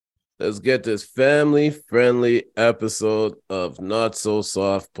Let's get this family-friendly episode of Not So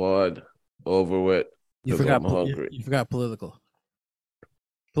Soft Pod over with You because forgot. I'm hungry. You forgot political.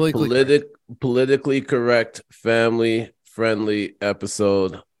 Politically Politic, politically correct, family-friendly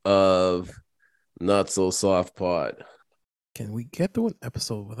episode of Not So Soft Pod. Can we get through an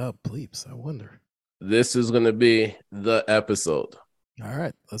episode without bleeps? I wonder. This is going to be the episode. All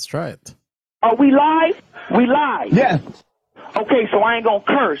right, let's try it. Are we live? We live. Yes. Okay, so I ain't gonna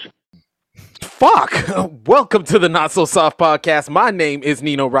curse. Fuck! Welcome to the Not So Soft Podcast. My name is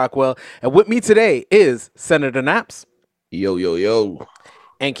Nino Rockwell, and with me today is Senator Naps Yo, yo, yo.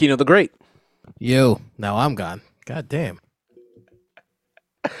 and Kino the Great. Yo, now I'm gone. God damn.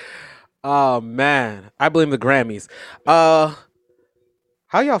 Oh man, I blame the Grammys. How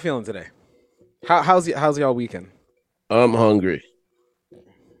y'all feeling today? How's y'all weekend? I'm hungry.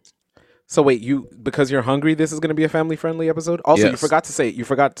 So wait, because you're hungry, this is going to be a family friendly episode. Also, Yes. you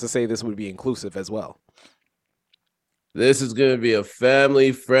forgot to say this would be inclusive as well. This is going to be a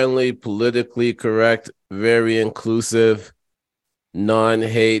family-friendly, politically correct, very inclusive,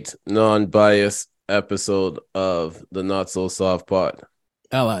 non-hate, non-bias episode of the Not So Soft Pod.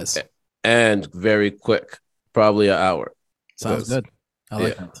 Allies. And very quick, probably an hour. Sounds good. I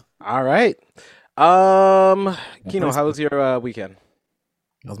like Yeah. that. All right. Kino, how was your weekend?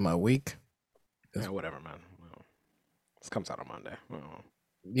 That was my week. Yeah, whatever, man. Well, this comes out on Monday. Oh,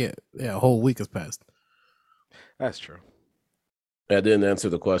 Yeah, a whole week has passed. that's true. I didn't answer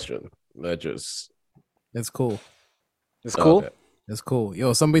the question. That just It's cool. It's cool. Okay. It's cool.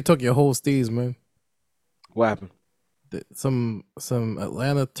 Yo, somebody took your whole steez, man. What happened? Some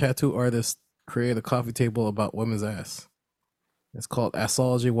Atlanta tattoo artist created a coffee table about women's ass. It's called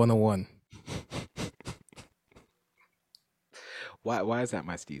Assology 101. Why is that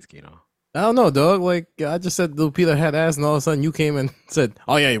my steez, Kino? I don't know, dog. Like, I just said Lupita had ass, and all of a sudden you came and said,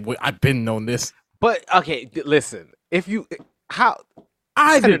 "Oh yeah, I've been known this." But okay, listen. If you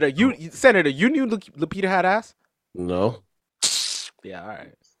I Senator, you knew Lupita had ass? no. Yeah, all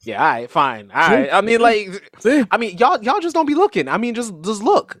right. Yeah, all right, fine. All right. I mean, like, See, y'all just don't be looking. I mean, just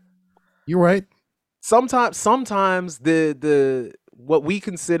look. you're right. Sometimes the what we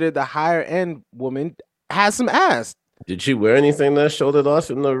consider the higher end woman has some ass. Did she wear anything that showed it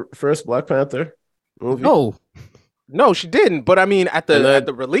off in the first Black Panther movie? No, she didn't. But I mean, at And then-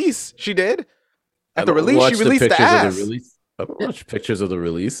 the release, she did. I At the don't release, watch she released the pictures of ass. the release. I don't watch pictures of the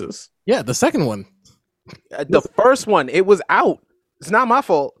releases. Yeah, the second one. The first one, it was out. It's not my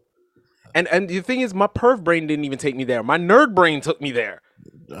fault. And the thing is, my perv brain didn't even take me there. My nerd brain took me there.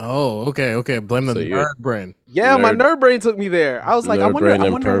 Oh, okay. Blame the So you're- nerd brain. Yeah, my Nerd- I brain took me there. I was like, I Nerd wonder, brain I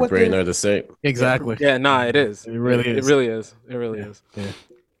and wonder perv what brain they- are the same. Exactly. Yeah, nah, it is. It really It is. really is. It really is. Yeah.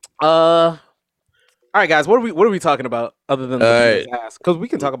 All right, guys. What are we talking about other than All Lupita's ass? Because we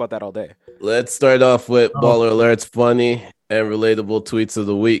can talk about that all day. Let's start off with Oh. Baller Alert's funny and relatable tweets of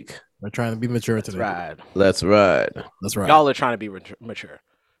the week. We're trying to be mature That's today. right. Let's ride. That's right. Y'all are trying to be mature.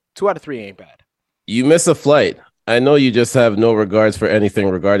 2 out of 3 ain't bad. You miss a flight. I know you just have no regards for anything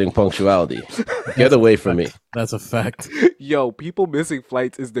regarding punctuality. Get away from me. That's a fact. Yo, people missing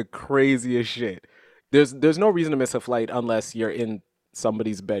flights is the craziest shit. There's no reason to miss a flight unless you're in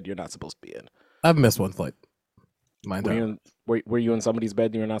somebody's bed you're not supposed to be in. I've missed one flight. Mind Were out. you in, were you in somebody's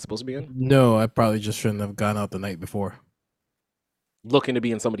bed you're not supposed to be in? No, I probably just shouldn't have gone out the night before. Looking to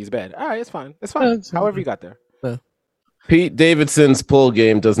be in somebody's bed. All right, it's fine. It's fine. it's- However you got there. Pete Davidson's pull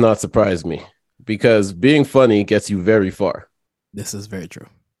game does not surprise me because being funny gets you very far. This is very true.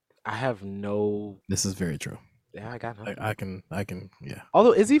 I have no. This is very true. Yeah, I got no. I can. Yeah,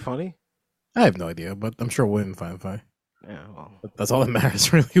 Although, is he funny? I have no idea, but I'm sure women find fine. Yeah. Well. But that's all that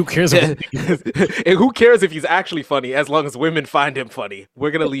matters, really. Who cares? Yeah. About And who cares if he's actually funny as long as women find him funny?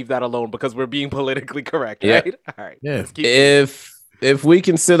 We're gonna leave that alone because we're being politically correct, Yeah. right? All right. Yeah. Let's keep If we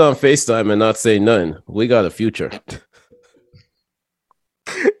can sit on FaceTime and not say none, we got a future.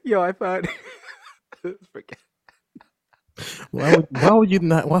 Yo, I thought. Forget. why would you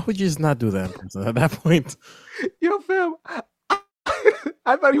not? Why would you just not do that in person at that point? Yo, fam.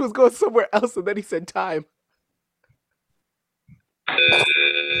 I thought he was going somewhere else, and then he said time.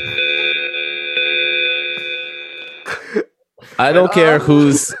 I don't care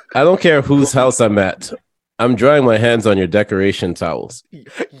whose house I'm at. I'm drying my hands on your decoration towels.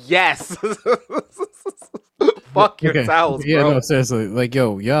 Yes. Fuck your towels, Yeah, bro. no, seriously. Like,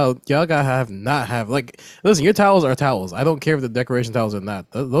 yo, y'all gotta not have like. Listen, your towels are towels. I don't care if the decoration towels are not.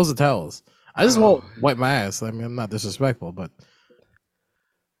 Those are towels. I just won't wipe my ass. I mean, I'm not disrespectful, but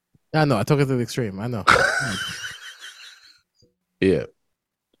I know I took it to the extreme. I know. Yeah.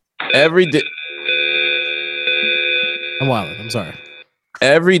 Every day. I'm wilding. I'm sorry.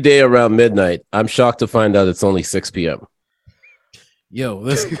 every day around midnight, I'm shocked to find out it's only 6 p.m. Yo,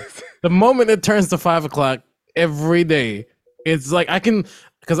 this the moment it turns to 5 o'clock every day, it's like I can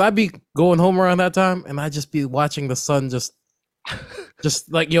because I be going home around that time and I just be watching the sun just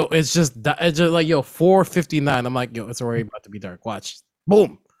like yo, it's just like yo 4:59. I'm like yo, it's already about to be dark. Watch,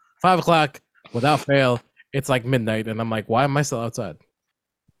 boom, 5 o'clock without fail. It's like midnight, and I'm like, why am I still outside?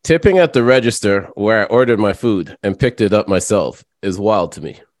 Tipping at the register where I ordered my food and picked it up myself is wild to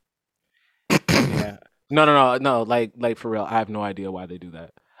me. Yeah. No. Like for real, I have no idea why they do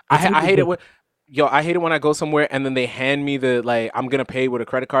that. I hate it when I hate it when I go somewhere and then they hand me the like I'm gonna pay with a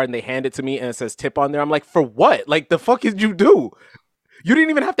credit card and they hand it to me and it says tip on there. I'm like, for what? Like the fuck did you do? You didn't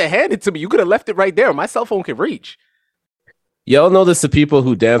even have to hand it to me. You could have left it right there. My cell phone can reach. Y'all notice the people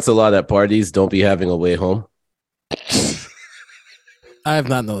who dance a lot at parties don't be having a way home? I have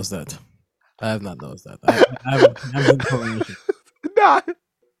not noticed that. I have not noticed that. Nah.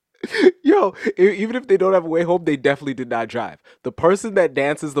 Yo, even if they don't have a way home, they definitely did not drive. The person that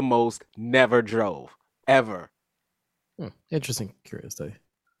dances the most never drove. Ever. Interesting curiosity.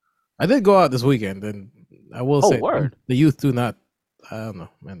 I did go out this weekend, and I will say word. The youth do not. I don't know,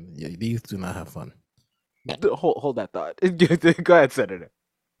 man. Yeah, the youth do not have fun. Hold that thought. Go ahead, Senator.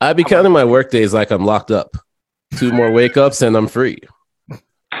 I be counting my work days like I'm locked up. 2 more wake ups and I'm free.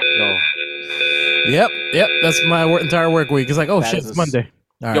 No. Yep. That's my entire work week. It's like, oh shit, it's Monday.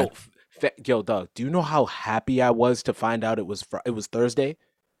 All right. Yo, Doug, do you know how happy I was to find out it was Thursday?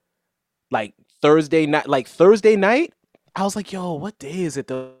 Like Thursday night, I was like, yo, what day is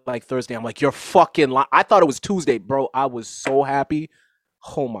it? Like Thursday. I'm like, you're fucking lying. I thought it was Tuesday, bro. I was so happy.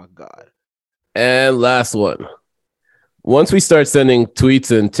 Oh my God. And last one. Once we start sending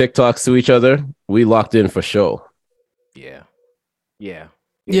tweets and TikToks to each other, we locked in for show. Yeah.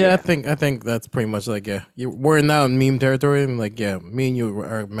 I think that's pretty much like we're now in meme territory, and like me and you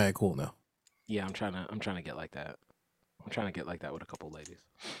are mad cool now. Yeah, I'm trying to get like that. I'm trying to get like that with a couple ladies.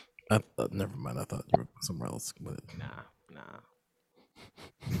 Never mind. I thought you were somewhere else with it. Nah.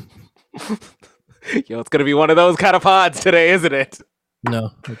 Yo, it's gonna be one of those kind of pods today, isn't it?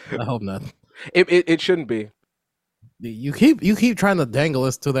 No, I hope not. It shouldn't be. You keep trying to dangle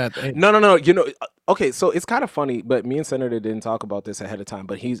us to that. No. You know, okay, so it's kind of funny, but me and Senator didn't talk about this ahead of time.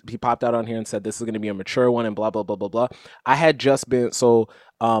 But he popped out on here and said this is going to be a mature one and blah blah blah blah blah. I had just been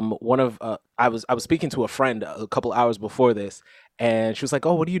I was speaking to a friend a couple hours before this, and she was like,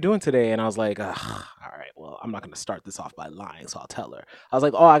 "Oh, what are you doing today?" And I was like, "All right, well, I'm not going to start this off by lying, so I'll tell her." I was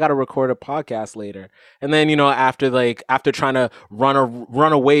like, "Oh, I got to record a podcast later." And then after trying to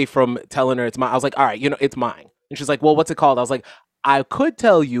run away from telling her it's mine, I was like, "All right, it's mine." And she's like, well, what's it called? I was like, I could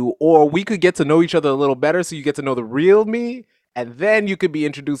tell you, or we could get to know each other a little better so you get to know the real me, and then you could be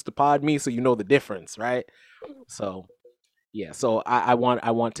introduced to Pod Me so you know the difference, right? So, yeah. So I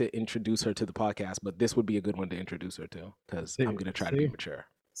want to introduce her to the podcast, but this would be a good one to introduce her to because I'm going to try to be mature.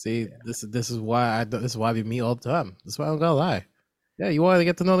 See, this is why I be me all the time. That's why I don't gotta lie. Yeah, you want to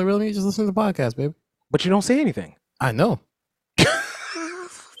get to know the real me? Just listen to the podcast, baby. But you don't say anything. I know.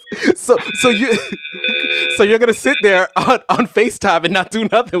 So you're gonna sit there on FaceTime and not do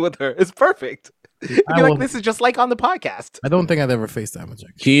nothing with her. It's perfect. You're like, this is just like on the podcast. I don't think I'd ever FaceTime with her.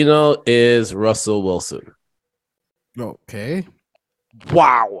 Kino is Russell Wilson. Okay.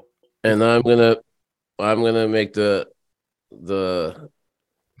 Wow. And I'm gonna make the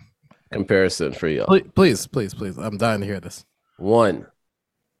comparison for y'all. Please. I'm dying to hear this. 1.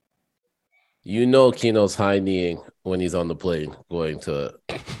 Kino's high kneeing when he's on the plane going to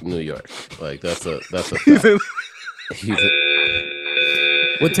New York. Like that's a fact.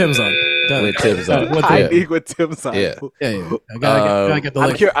 With Tim's on. With Tim's on. With Tim's on. Yeah. I gotta get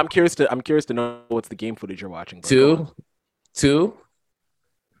the I'm curious to know what's the game footage you're watching. 2.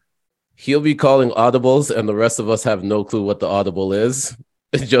 He'll be calling audibles, and the rest of us have no clue what the audible is.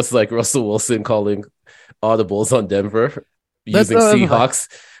 Just like Russell Wilson calling audibles on Denver using Seahawks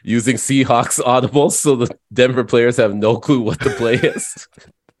audibles, so the Denver players have no clue what the play is.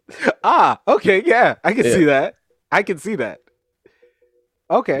 Okay, yeah, I can see that.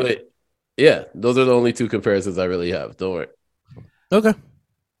 Okay, but yeah, those are the only 2 comparisons I really have. Don't worry. Okay,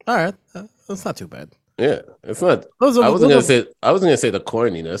 all right, that's not too bad. Yeah, it's not. I wasn't gonna say the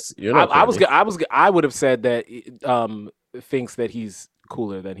corniness. You're not. I would have said that thinks that he's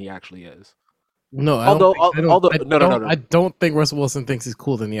cooler than he actually is. No, I don't think Russell Wilson thinks he's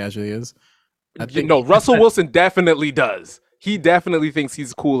cooler than he actually is. Russell Wilson definitely does. He definitely thinks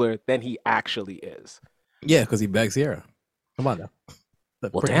he's cooler than he actually is. Yeah, because he bags Sierra. Come on now.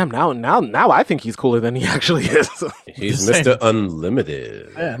 Well, damn! Now I think he's cooler than he actually is. He's Mr.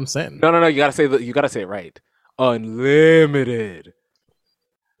 Unlimited. Yeah, I'm saying. No. You gotta say it right. Unlimited.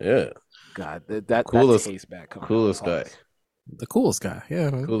 Yeah, God, that Coolest- tastes bad. Come on, coolest guy. pause. The coolest guy. Yeah,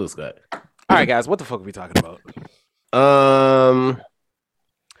 man. Coolest guy. All right, guys, what the fuck are we talking about?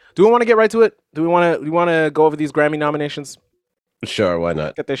 Do we want to get right to it? Do we want to go over these Grammy nominations? Sure, why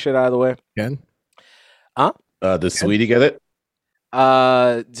not? Get this shit out of the way. Ken? Does Sweetie get it?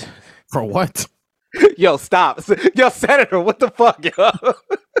 For what? Yo, stop. Yo, Senator, what the fuck, yo?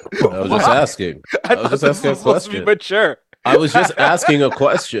 I was just asking. I was thought just this asking a was supposed to be question. mature. I was just asking a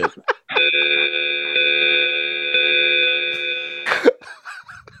question.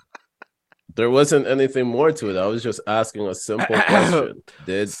 There wasn't anything more to it. I was just asking a simple question.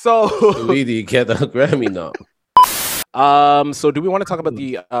 Did So, Sweetie get a Grammy nom? so do we want to talk about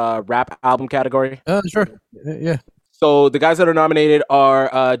the rap album category? Sure. Yeah. So the guys that are nominated are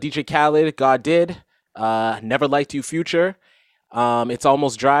DJ Khaled, God Did, Never Liked You, Future, It's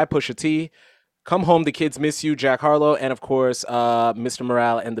Almost Dry, Pusha T, Come Home, The Kids Miss You, Jack Harlow, and of course, Mr.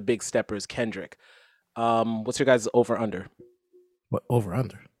 Morale and the Big Steppers, Kendrick. What's your guys' over under? What over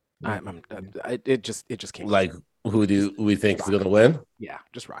under? It just came. Like, who do we think is gonna win? Yeah,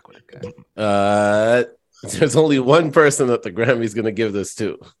 just rock with it, guys. There's only one person that the Grammy's gonna give this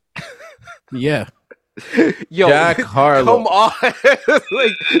to. Yeah. Yo, Jack Harlow. come on, like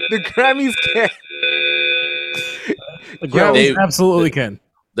the Grammys can't. The Yo, Grammys they- absolutely can.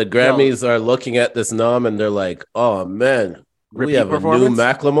 The Grammys are looking at this nom and they're like, "Oh man, we Repeat have a new performance?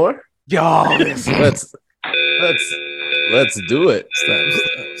 Macklemore. yo, Let's do it."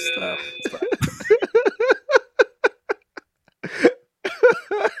 Stop.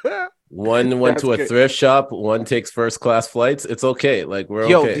 One went That's to a good. thrift shop. One takes first class flights. It's okay. Like we're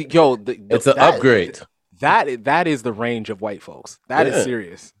yo, okay. it's It's an upgrade. That is the range of white folks. That is Yeah.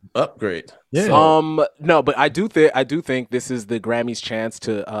 serious. Upgrade. Yeah. So, No, but I do think this is the Grammys' chance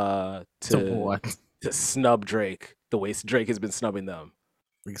So to what? snub Drake the way Drake has been snubbing them.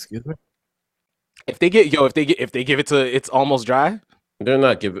 Excuse me? If they give it to It's Almost Dry. they're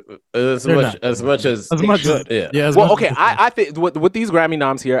not giving as They're much not. as much as As They much should. as yeah. as Well, much okay, as- I think with these Grammy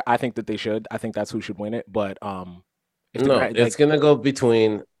noms here, I think that they should. I think that's who should win it. But if the No, Gra- it's gonna go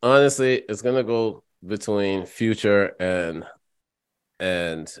between. Honestly, it's gonna go between Future and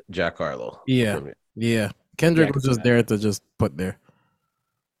Jack Harlow. Yeah. for me. Yeah. Kendrick Yeah, I was can see just that. there to just put there.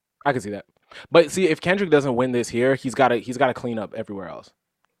 I can see that. But see, if Kendrick doesn't win this here, he's got to clean up everywhere else.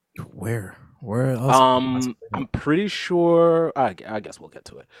 Where? Where else? I'm pretty sure. I guess we'll get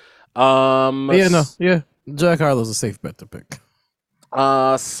to it. Yeah. Jack Harlow's a safe bet to pick.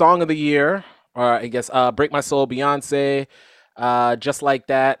 Song of the year, or I guess "Break My Soul," Beyonce, "Just Like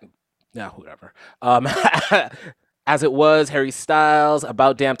That," yeah, whatever. "As It Was," Harry Styles,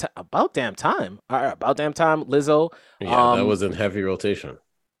 "About Damn Time," "About Damn Time," all right, "About Damn Time," Lizzo. Yeah, that was in heavy rotation.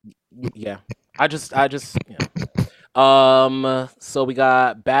 Yeah, I just yeah. So we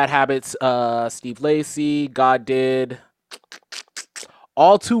got "Bad Habits," Steve Lacy, "God Did,"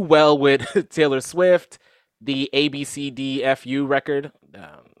 "All Too Well" with Taylor Swift, the ABCDFU record.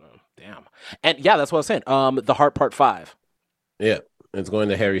 Damn. And yeah, that's what I was saying. "The Heart Part 5." Yeah, it's going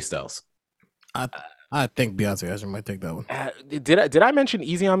to Harry Styles. I think Beyonce actually might take that one. Did I mention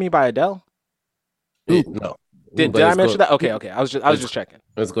 "Easy on Me" by Adele? No, Did But I it's mention go- that? Okay. I was just checking.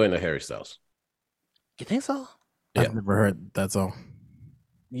 It's going to Harry Styles. You think so? Yeah. I've never heard that song.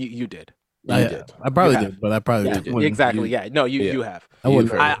 You did. You I did. I probably You have. did, but I probably Yeah, wouldn't. exactly. You- Yeah. No, you yeah. have. I wouldn't.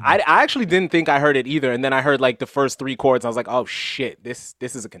 You've heard it. I actually didn't think I heard it either, and then I heard like the first 3 chords. I was like, oh shit, this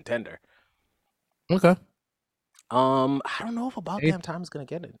is a contender. Okay. I don't know if "About Hey. Damn Time" is gonna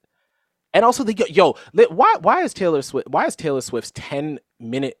get it. And also why is Taylor Swift's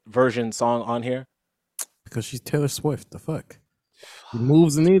 10-minute version song on here? Because she's Taylor Swift. The fuck? She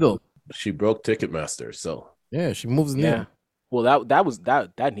moves the needle. She broke Ticketmaster, so Yeah, she moves the Yeah. needle. Well,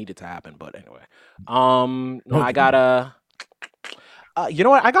 that needed to happen, but anyway. I got a. You know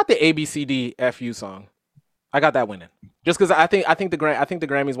what? I got the ABCDFU song. I got that winning. Just because I think the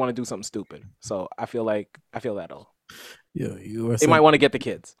Grammys want to do something stupid. So I feel that'll. Yeah, you were They might want to get the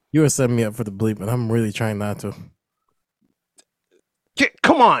kids. you were setting me up for the bleep, and I'm really trying not to.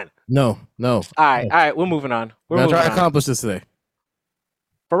 Come on. No. All right. We're moving on. I'm gonna try to accomplish this today.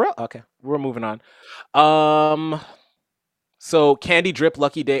 For real? Okay, we're moving on. So Candy Drip,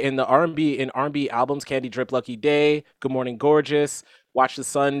 Lucky Day in the R&B albums. Candy Drip, Lucky Day, Good Morning Gorgeous, Watch the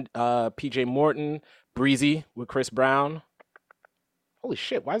Sun, PJ Morton, Breezy with Chris Brown. Holy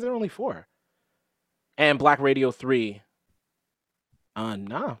shit! Why is there only 4? And Black Radio 3.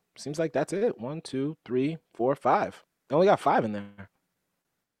 Nah, seems like that's it. 1, 2, 3, 4, 5. They only got 5 in there.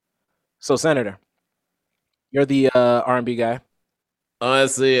 So Senator, you're the R&B guy.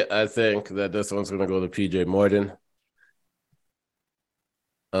 honestly, I think that this one's gonna go to PJ Morton.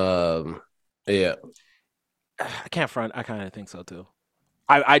 Yeah, I can't front. I kind of think so too.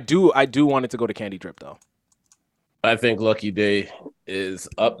 I do want it to go to Candy Drip though. I think Lucky Day is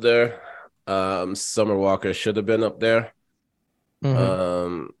up there. Summer Walker should have been up there.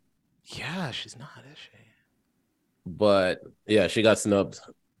 Mhm. Yeah, she's not, is she? But yeah, she got snubbed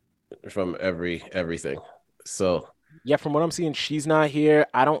from everything. So Yeah, from what I'm seeing, she's not here.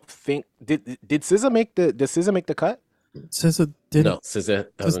 I don't think did SZA make the cut? SZA didn't. no, SZA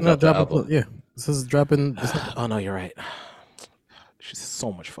SZA hasn't not dropped the dropping. album. Yeah, SZA's dropping. Oh no, you're right. She's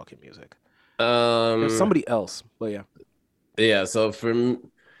so much fucking music. Um, There's somebody else, but yeah. yeah. So for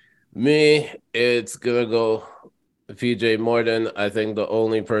me, it's gonna go PJ Morton. I think the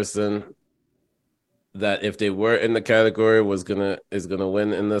only person that if they were in the category is gonna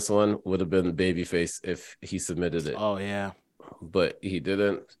win in this one would have been Babyface if he submitted it, Oh yeah. but he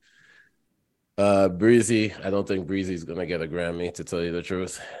didn't. Breezy, I don't think Breezy's gonna get a Grammy to tell you the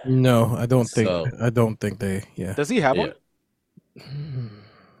truth. No, I don't think. So- I don't think they. Yeah. Does he have Yeah. one?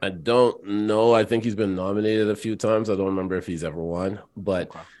 I don't know. I think he's been nominated a few times. I don't remember if he's ever won, but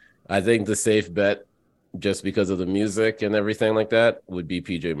Okay. I think the safe bet, just because of the music and everything like that, would be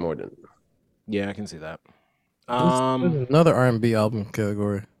PJ Morton. Yeah, I can see that. There's another R&B album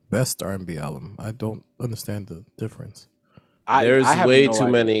category. Best R&B album. I don't understand the difference. There's I have way no too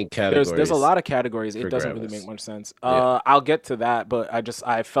idea. many categories. There's a lot of categories. It for doesn't really Grammys. make much sense. Yeah. I'll get to that, but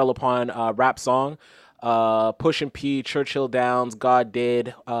I fell upon rap song, Push and P, Churchill Downs, God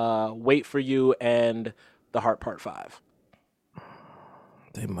Did, Wait for You, and The Heart Part 5.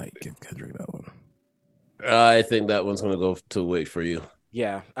 They might give Kendrick that one. I think that one's gonna go to Wait for You.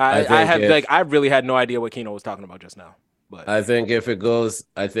 Yeah, I I think have if- I really had no idea what Kino was talking about just now. But I think if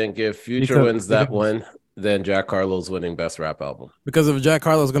Future Because- wins that because- one, then Jack Harlow's winning Best Rap Album. Because if Jack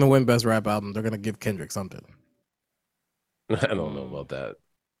Harlow's gonna win Best Rap Album, they're gonna give Kendrick something. I don't know about that.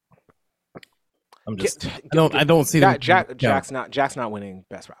 I'm just. I don't see them. Jack's not winning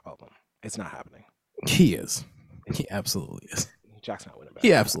Best Rap Album. It's not happening. He is. He absolutely is. Jack's not winning. Best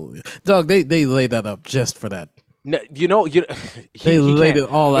He Rap absolutely is. Dog, they laid that up just for that. No, They laid can't. it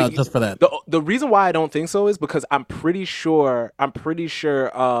all But out just for that. The reason why I don't think so is because I'm pretty sure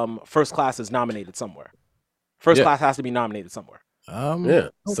First Class is nominated somewhere. First Yeah. Class has to be nominated somewhere. Yeah,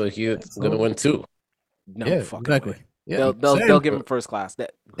 so he's gonna win two. No yeah, fucking exactly. way. Yeah, They'll give him First Class.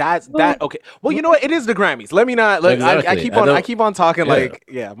 That's okay. Well, you know what? It is the Grammys. Let me not. Look, I Exactly. keep on talking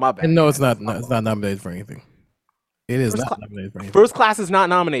Yeah. like my bad. And no, it's not. It's not nominated for anything. It is First not Cla- nominated for anything. First Class is not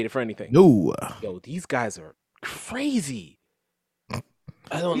nominated for anything. No. Yo, these guys are crazy. I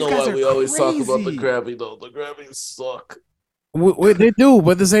don't These know guys why are we always talk about the crazy. Grammy though. The Grammys suck. They do,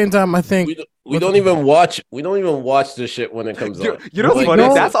 but at the same time, I think We don't even watch the shit when it comes You, out. you know what's Like, funny?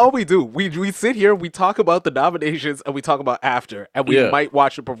 no. That's all we do. We sit here, we talk about the nominations, and we talk about after, and we Yeah. might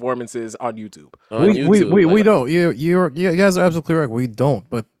watch the performances on YouTube. on we YouTube, like, don't. You guys are absolutely correct. We don't.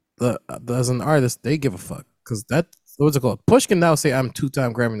 But as an artist, they give a fuck because that what's it called? Push can now say I'm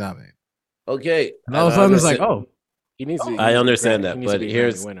 2-time Grammy nominated, Okay, and all of a sudden it's like, understand- oh, He needs to. I understand that, he needs to but be a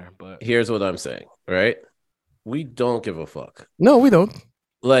here's- Grammy winner. But here's what I'm saying, right? We don't give a fuck. no, we don't.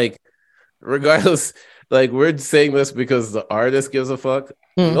 Like, regardless, like we're saying this because the artist gives a fuck.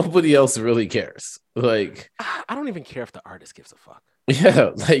 Hmm. Nobody else really cares. Like, I don't even care if the artist gives a fuck.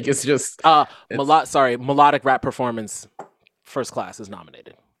 yeah, like it's just Melodic rap performance, First Class is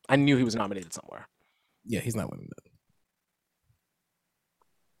nominated. I knew he was nominated somewhere. Yeah, he's not winning that.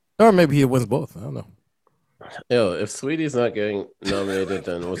 Or maybe he wins both. I don't know. yo. If Sweetie's not getting nominated,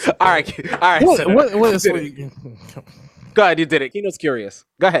 then what's the All point? right, all right. What is Did it. Go ahead, you did it. Kino's curious.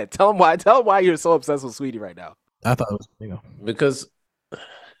 Go ahead. Tell him why. Tell him why you're so obsessed with Sweetie right now. I thought it was, Because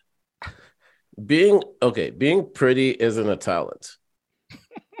being pretty isn't a talent.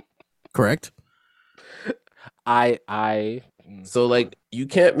 correct. I So like you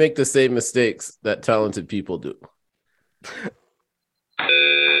can't make the same mistakes that talented people do.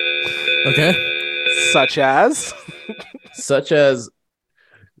 Okay. such as Such as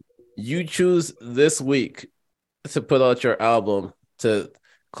you choose this week to put out your album to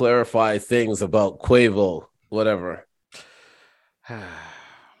clarify things about Quavo, whatever.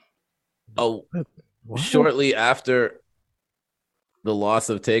 Oh, What? shortly after the loss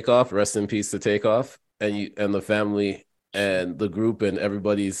of Takeoff, rest in peace to Takeoff, and the family and the group and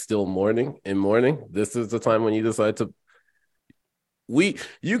everybody's still mourning. This is the time when you decide to.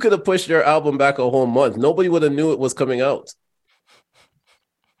 You could have pushed your album back a whole month. Nobody would have knew it was coming out.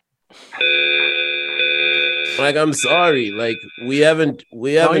 Like, I'm sorry. Like, we haven't no,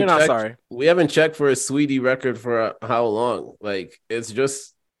 you're not checked, sorry. we haven't checked for a Sweetie record for how long? Like, it's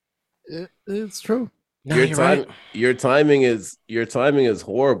just It's true. No, your you're time. right. Your timing is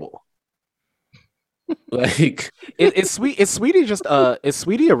horrible. Like, Is Sweetie just is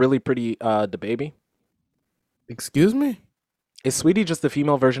Sweetie a really pretty the baby? Excuse me? Is Sweetie just the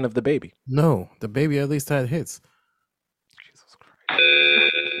female version of the baby? No, the baby at least had hits. Jesus Christ.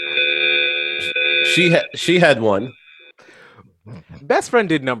 she had one. Best friend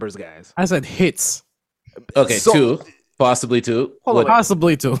did numbers, guys. I said hits. Okay, So- two, possibly two. Hold on, What- wait.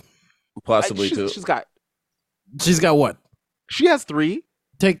 Possibly two. possibly She's- two. She's got what? She has 3.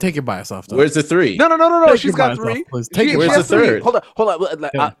 Take your bias off. Though. Where's the 3? No. Take She's your got bias off, 3. please. Take She your Where's has the 3. third? Hold on.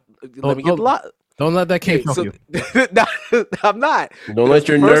 Let Yeah. me get the lot. Don't let that cake Okay, you. no, I'm not. Don't let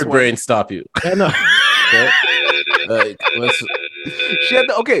your The first nerd one- brain stop you. Yeah, no. Okay? Like, let's, She had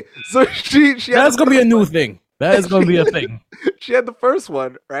so she had That's gonna be a new thing. That is gonna be a thing. she had the first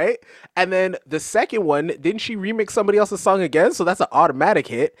one, right? And then the second one, didn't she remix somebody else's song again? So that's an automatic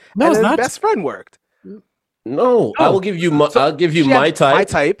hit. No, and it's then not. Best Friend worked. no, I Oh. will give you my, So I'll give you she had my type, My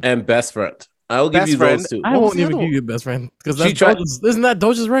Type. and best friend. I will give Best you friend. those two. I What was won't the even other give one? you best friend because She that's tried- isn't that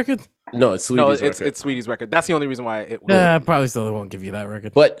Doja's record? No, it's Sweetie's No, record. it's Sweetie's record. That's the only reason why it. Yeah, I probably still won't give you that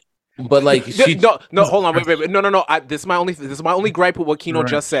record. but like she No, hold on, wait. No. This is my only gripe with what Kino Right.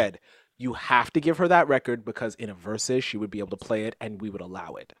 just said. You have to give her that record because in a versus she would be able to play it and we would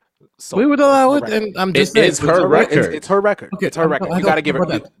allow it. So We would allow it's it, her record. and I'm It just saying, is her record. It's her record. Okay, It's her record. I You don't got to give care her.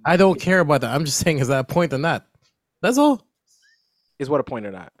 about that. I don't care about that. I'm just saying, is that a point than that? That's all. Is what a point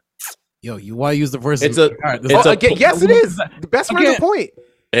or not? Yo, you want to use the verse? It's a- it's a- Again, yes, it is. The best friend's a point.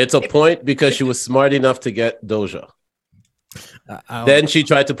 it's a point because she was smart enough to get Doja. I Then she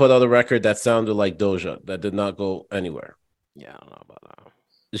tried to put out a record that sounded like Doja that did not go anywhere. Yeah, I don't know about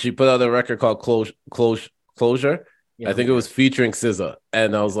that. She put out a record called Closure. Yeah, I think it was featuring SZA,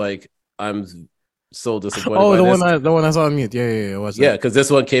 and I was like, I'm so disappointed. Oh, by the this. one that's on mute. Yeah. What's Yeah, that? because this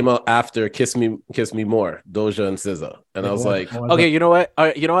one came out after "Kiss Me More," Doja and SZA, and I was like, Okay, you know what?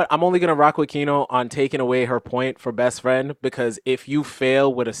 I'm only gonna rock with Kino on taking away her point for best friend because if you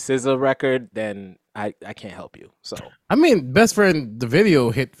fail with a SZA record, then I can't help you. So I mean, best friend, the video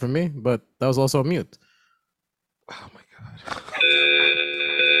hit for me, but that was also mute. oh my god,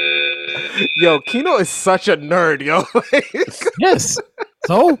 yo, Kino is such a nerd, yo. Yes.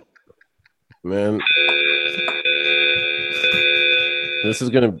 So man, this is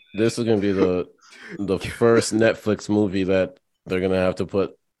gonna be the first Netflix movie that they're gonna have to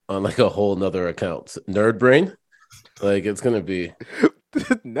put on like a whole nother account. Nerd Brain, like it's gonna be.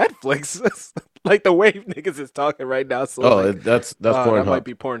 Netflix, like the way niggas is talking right now. So Oh, like, that's that Pornhub. might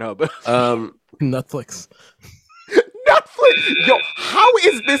be Pornhub. Netflix. Netflix, yo, how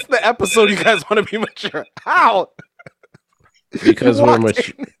is this the episode you guys want to be mature? How? Because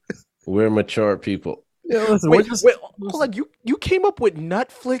What? we're mature people. Yeah, listen, Wait, hold on. You came up with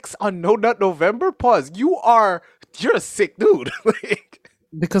Netflix on No Nut November? Pause. You're a sick dude. Like,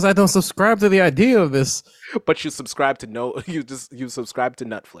 because I don't subscribe to the idea of this. but you subscribe to you subscribe to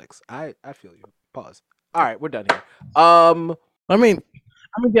Netflix. I feel you. Pause. All right, we're done here. I mean,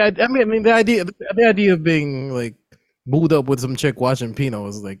 the idea of being like booed up with some chick watching Pino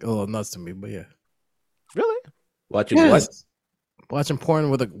is like a little nuts to me. But yeah, Really? Watching what? Watching porn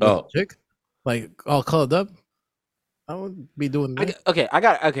with a Oh. chick, like all colored up. I would be doing that.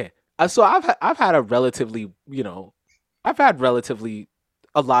 So I've had a relatively, I've had relatively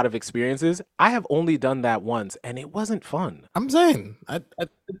a lot of experiences. I have only done that once, and it wasn't fun. I'm saying,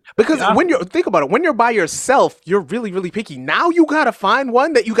 Because Yeah. think about it, when you're by yourself, you're really, really picky. Now you gotta find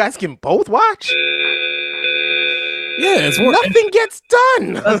one that you guys can both watch. yeah, it's worse. Nothing gets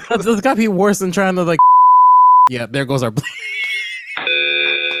done. That's gotta be worse than trying to like. Yeah, there goes our.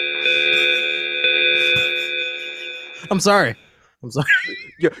 I'm sorry.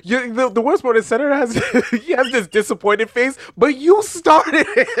 The worst part is Senator has he has this disappointed face, but you started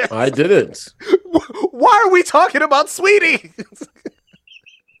it. I didn't. Why are we talking about Sweetie?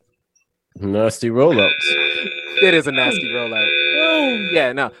 Nasty rollouts. It is a nasty rollout.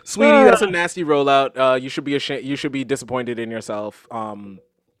 Yeah, no, Sweetie, that's a nasty rollout. You should be ashamed. You should be disappointed in yourself.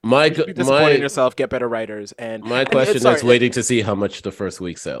 My You should be disappointed in my yourself. Get better writers. And my and question sorry, is waiting to see how much the first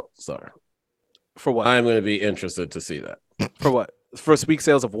week sales are. for what? I'm going to be interested to see that For what? First week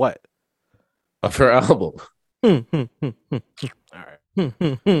sales of what? of her album. All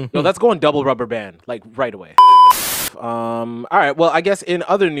right. No, that's going double rubber band, like right away. All right. Well, I guess in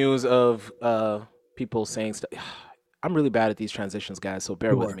other news of people saying stuff, I'm really bad at these transitions, guys. So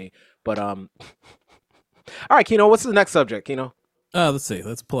bear You with are. me. But all right, Kino. What's the next subject, Kino? Let's see.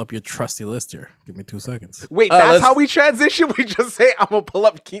 Let's pull up your trusty list here. Give me 2 seconds. Wait, let's- that's how we transition. We just say, "I'm gonna pull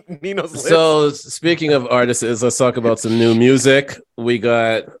up Nino's list." So speaking of artists, let's talk about some new music.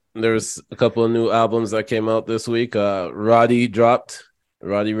 There's a couple of new albums that came out this week. Roddy dropped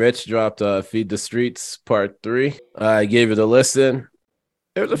Roddy Rich dropped Feed the Streets Part 3. I gave it a listen.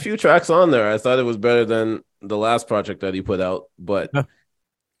 There's a few tracks on there. I thought it was better than the last project that he put out, but Yeah.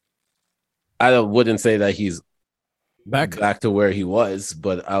 I wouldn't say that he's Back. to where he was,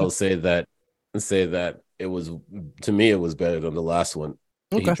 but I'll say that it was, to me, it was better than the last one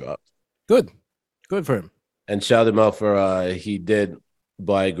he Okay. dropped. Good for him. And shout him out for he did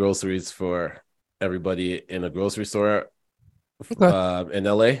buy groceries for everybody in a grocery store in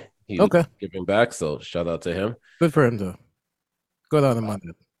LA. He's giving back, so shout out to him. Good for him too. Good on him on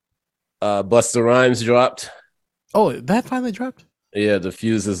that. Busta Rhymes dropped. Oh, that finally dropped? Yeah, the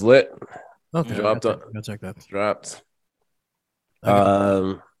fuse is lit. Okay. Dropped. I'll check that. Dropped.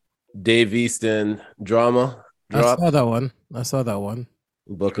 Okay. Dave Easton Drama dropped. I saw that one.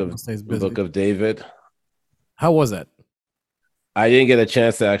 Book of David. How was that? I didn't get a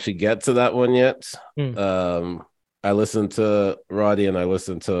chance to actually get to that one yet. I listened to Roddy and I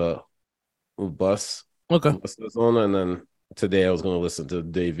listened to Bus. Okay. And then today I was going to listen to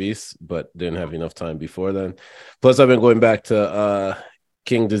Dave East, but didn't have enough time before then. Plus, I've been going back to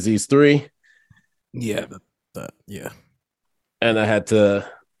King Disease 3. Yeah. Yeah. And I had to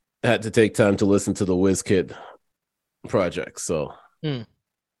take time to listen to the WizKid project. So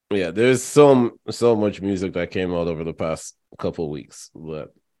yeah, there's so much music that came out over the past couple of weeks.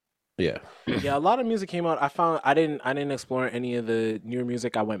 But yeah, a lot of music came out. I didn't explore any of the newer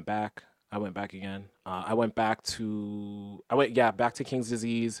music. I went back again. I went back to King's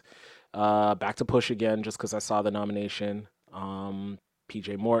Disease, back to Push again, just because I saw the nomination.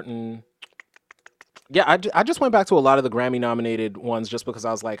 PJ Morton. Yeah, I just went back to a lot of the Grammy nominated ones just because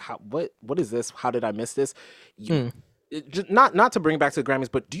I was like, what is this? How did I miss this? Not to bring back to the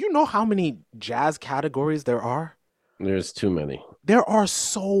Grammys, but do you know how many jazz categories there are? There's too many. There are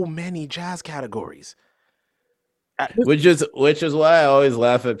so many jazz categories. Which is why I always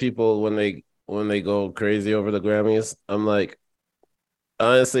laugh at people when they go crazy over the Grammys. I'm like,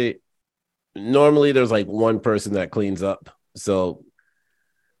 honestly, normally there's like one person that cleans up. So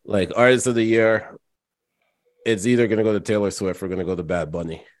like Artist of the Year, it's either going to go to Taylor Swift or going to go to Bad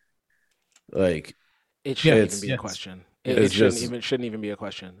Bunny. Like, it shouldn't even be a question. It shouldn't even be a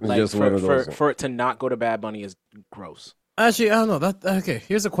question. Like, for it to not go to Bad Bunny is gross. Actually, I don't know. Okay,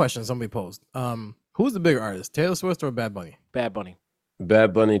 here's a question somebody posed. Who's the bigger artist, Taylor Swift or Bad Bunny? Bad Bunny.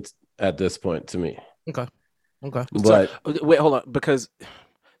 Bad Bunny at this point to me. Okay. But wait, hold on, because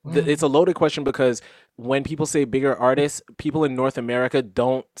it's a loaded question, because when people say bigger artists, people in North America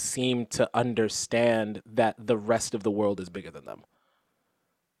don't seem to understand that the rest of the world is bigger than them.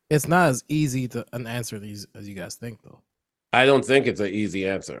 It's not as easy to an answer these as you guys think, though. I don't think it's an easy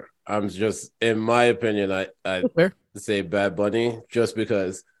answer. I'm just, in my opinion, I say Bad Bunny just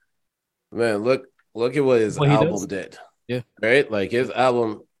because, man, look at what his album did. Yeah. Right? Like his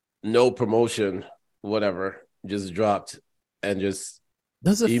album, no promotion, whatever, just dropped and just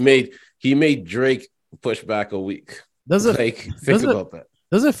he made Drake push back a week. Think about that.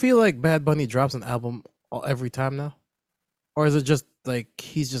 Does it feel like Bad Bunny drops an album every time now? Or is it just like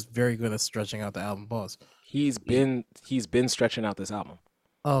he's just very good at stretching out the album pause? He's been stretching out this album.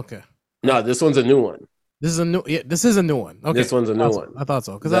 Oh, okay. No, this one's a new one. This is a new one. Okay. This one's a new one. I thought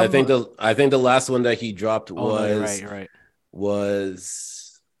so. Because I think the last one that he dropped you're right.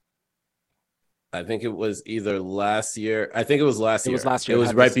 was, I think it was either last year. I think it was last year. It was last year. It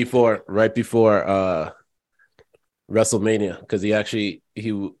was right before WrestleMania, because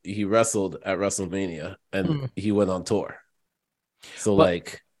he wrestled at WrestleMania and he went on tour. So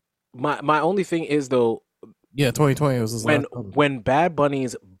my only thing is though, 2020 was his last album. When Bad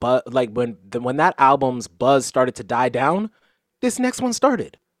Bunny's when that album's buzz started to die down, this next one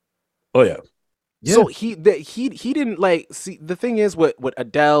started. Oh yeah. So he didn't see. The thing is with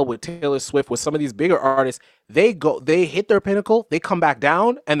Adele, with Taylor Swift, with some of these bigger artists, they hit their pinnacle, they come back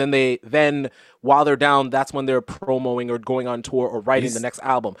down, and then while they're down, that's when they're promoting or going on tour or writing the next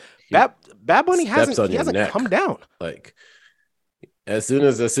album. Bad Bunny hasn't come down. Like as soon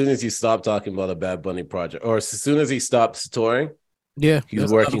as you stop talking about a Bad Bunny project, or as soon as he stops touring,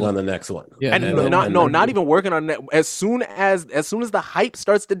 he's working on the next one. Yeah, not even working on it. As soon as the hype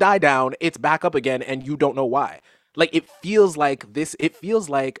starts to die down, it's back up again, and you don't know why. Like it feels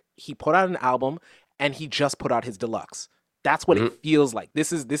like he put out an album and he just put out his deluxe. That's what it feels like.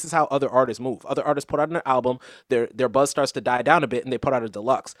 This is how other artists move. Other artists put out an album, their buzz starts to die down a bit, and they put out a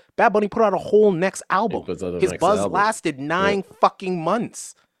deluxe. Bad Bunny put out a whole next album. His buzz lasted 9 fucking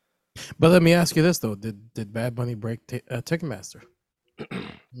months. But let me ask you this though: Did Bad Bunny break Ticketmaster?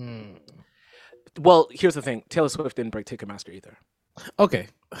 Well, here's the thing: Taylor Swift didn't break Ticketmaster either. Okay,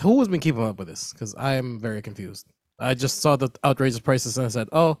 who has been keeping up with this? Because I am very confused. I just saw the outrageous prices and I said,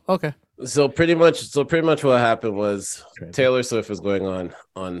 "Oh, okay." So pretty much what happened was Taylor Swift is going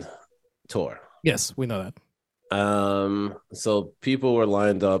on tour. Yes, we know that. So people were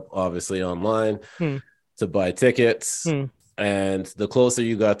lined up obviously online Hmm. to buy tickets, and the closer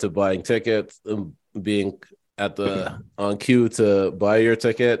you got to buying tickets, being at the on queue to buy your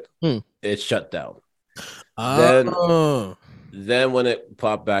ticket, it shut down. Then when it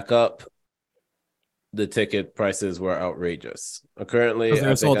popped back up, the ticket prices were outrageous. Currently, they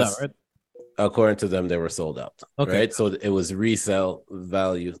were sold out, right? According to them, they were sold out. Okay. Right, so it was resale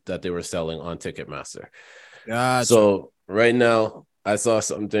value that they were selling on Ticketmaster. Gotcha. So right now, I saw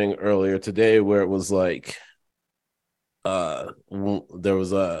something earlier today where it was like, there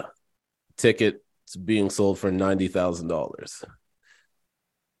was a ticket being sold for $90,000.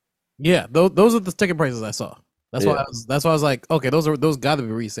 Yeah, those are the ticket prices I saw. That's why I was like, okay, those got to be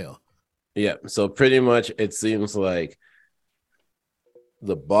resale. Yeah, so pretty much it seems like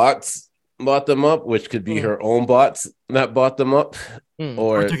the bots bought them up, which could be her own bots that bought them up,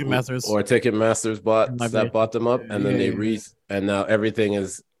 or Ticketmaster's bots that bought them up, and then and now everything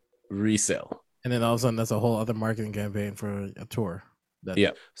is resale. And then all of a sudden, that's a whole other marketing campaign for a tour.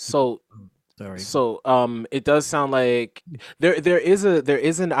 So it does sound like there is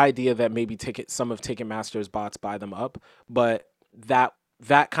an idea that maybe some of Ticketmaster's bots buy them up, but that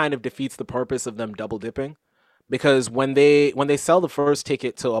kind of defeats the purpose of them double dipping, because when they sell the first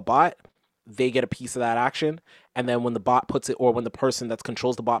ticket to a bot, they get a piece of that action, and then when the bot puts it, or when the person that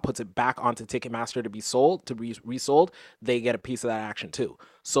controls the bot puts it back onto Ticketmaster to be resold, they get a piece of that action too.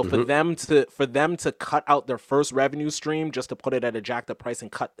 So for them to cut out their first revenue stream just to put it at a jacked up price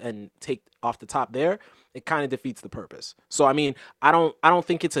and cut and take off the top there, it kind of defeats the purpose. So I mean, I don't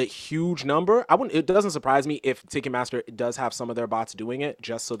think it's a huge number. It doesn't surprise me if Ticketmaster does have some of their bots doing it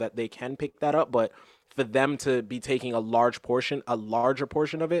just so that they can pick that up, but for them to be taking a larger portion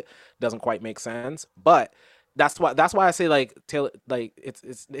of it doesn't quite make sense. But that's why I say like Taylor, like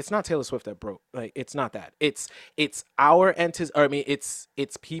it's not Taylor Swift that broke. Like it's not that. It's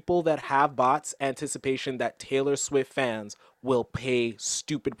people that have bots anticipation that Taylor Swift fans will pay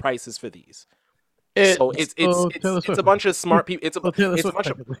stupid prices for these. It's a bunch of smart people. It's a bunch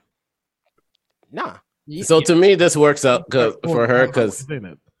of nah. So to me, this works out for her because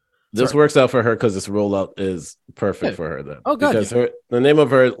this works out for her because this rollout is perfect for her then. Oh, God. Because the name of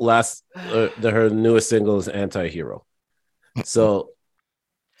her her newest single is Anti-Hero. So,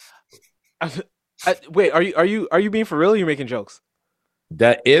 wait, are you being for real? Or are you making jokes?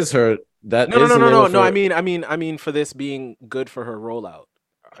 That is her. No. I mean, for this being good for her rollout.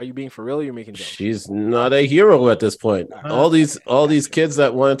 Are you being for real? Or are you making jokes? She's not a hero at this point. All these kids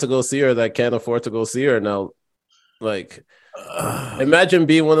that wanted to go see her that can't afford to go see her now, like. Imagine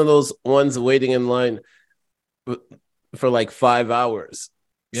being one of those ones waiting in line for like 5 hours,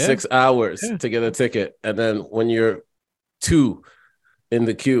 6 hours to get a ticket, and then when you're 2 in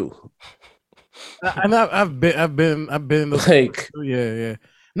the queue. And I've been in those like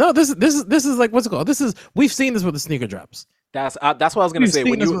No, this is like, what's it called? We've seen this with the sneaker drops. That's what I was gonna say.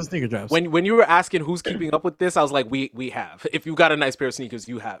 When you were asking who's keeping up with this, I was like, we have. If you got a nice pair of sneakers,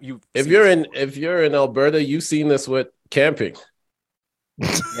 you have. If you're in Alberta, you've seen this with camping.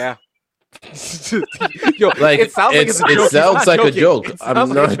 Yeah. Yo, like it sounds like a joke.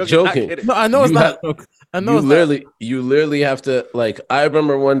 I'm not joking. No, I know it's not a joke. I know you literally have to, like, I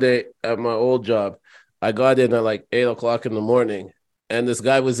remember one day at my old job, I got in at like 8:00 in the morning, and this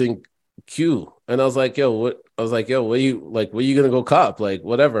guy was in queue, and I was like, what are you gonna go cop? Like,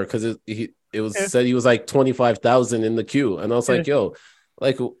 whatever, because it was said he was like 25,000 in the queue, and I was like,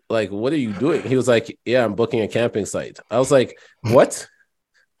 like what are you doing? He was like, yeah, I'm booking a camping site. I was like, what?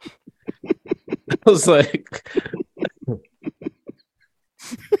 I was like,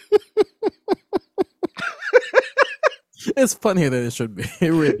 it's funnier than it should be.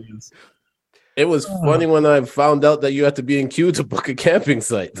 It really is. It was funny when I found out that you have to be in queue to book a camping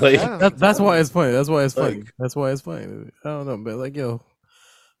site. Like that's why it's funny. That's why it's funny. That's why it's funny. I don't know, but like, yo,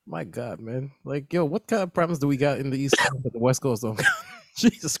 my God, man, like, yo, what kind of problems do we got in the East Coast but the West Coast though?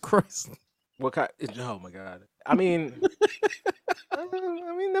 Jesus Christ. What kind? Oh my God. I mean,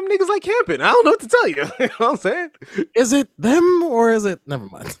 them niggas like camping. I don't know what to tell you. You know what I'm saying? Is it them or is it? Never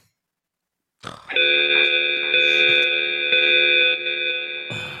mind.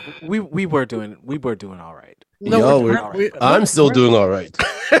 We were doing all right. No, I'm still doing all right.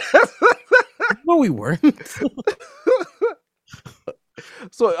 No, we weren't.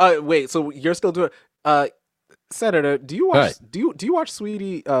 So wait, so you're still doing Senator, do you watch do you watch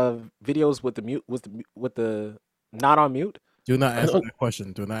Sweetie videos with the mute with the not on mute? Do not answer that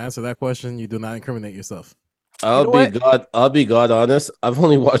question. Do not answer that question. You do not incriminate yourself. I'll know be what? God. I'll be God honest. I've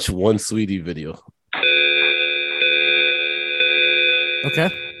only watched one Sweetie video, Okay.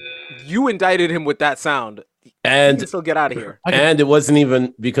 You indicted him with that sound. You and can still get out of here. and it wasn't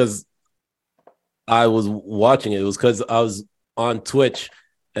even because I was watching it. It was because I was on Twitch,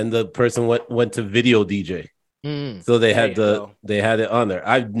 and the person went to video DJ, so they There had you go. they had it on there.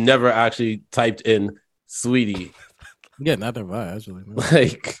 I've never actually typed in Sweetie. Yeah, not that bad actually.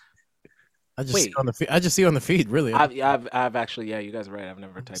 Like, I just Wait. see on the feed. I just see on the feed. Really, I've actually, yeah, you guys are right. I've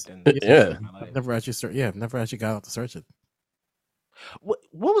never typed in. yeah. I've never actually I've never actually got out to search it. What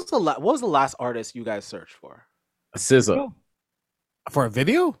was the last artist you guys searched for? SZA, For a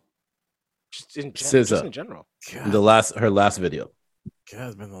video? Just in SZA. general. God, her last video. God,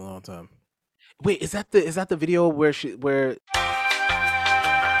 it's been a long time. Wait, is that the video where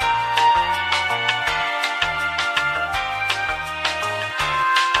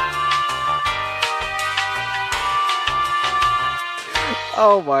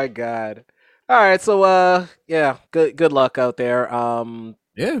Oh my god. All right, so yeah, good luck out there.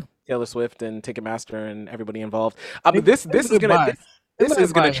 Yeah, Taylor Swift and Ticketmaster and everybody involved. But They- this they is might gonna buy- they this might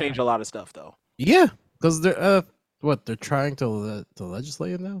is gonna buy- change a lot of stuff though. yeah, because they're they're trying to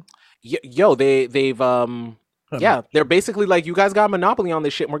legislate it now. Yo, they've I yeah, mean, they're basically like, you guys got a monopoly on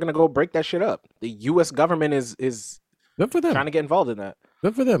this shit and we're gonna go break that shit up. The US government is good for them. trying to get involved in that.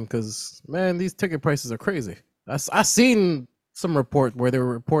 Good for them, because man, these ticket prices are crazy. I seen some report where they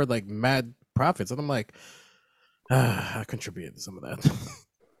report like mad profits, and I'm like, I contributed to some of that.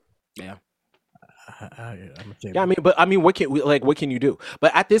 Yeah. I'm ashamed. Yeah, I mean, what can you do?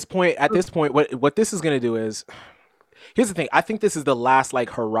 But at this point, what this is gonna do is, here's the thing. I think this is the last like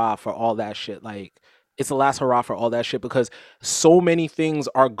hurrah for all that shit. Like, it's the last hurrah for all that shit, because so many things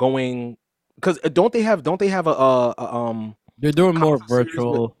are going. Because don't they have a They're doing more concert series with-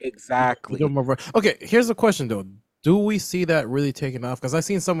 virtual. Exactly. They're doing more okay, here's the question though. Do we see that really taking off? Because I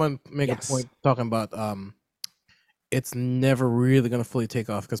seen someone make Yes. a point talking about it's never really gonna fully take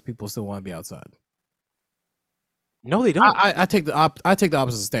off because people still want to be outside. No, they don't. I take the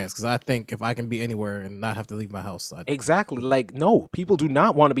opposite stance, because I think if I can be anywhere and not have to leave my house, Exactly. Like, no, people do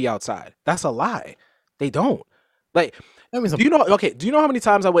not want to be outside. That's a lie. They don't. Like, that means do you know? Okay, do you know how many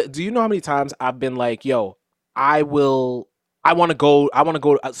times Do you know how many times I've been like, yo, I want to go.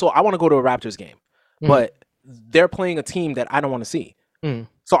 So I want to go to a Raptors game, Mhm. but they're playing a team that I don't want to see. Mhm.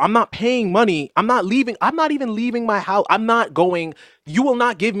 So I'm not paying money. I'm not leaving. I'm not even leaving my house. I'm not going. You will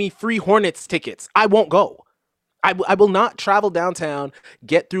not give me free Hornets tickets. I won't go. I will not travel downtown,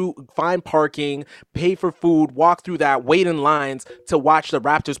 find parking, pay for food, walk through that, wait in lines to watch the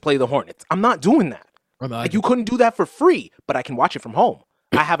Raptors play the Hornets. I'm not doing that. Like, you couldn't do that for free, but I can watch it from home.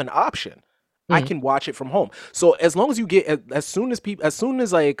 I have an option. I can watch it from home. So as long as you get, as soon as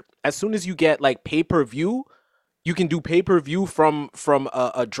you get like pay-per-view, you can do pay-per-view from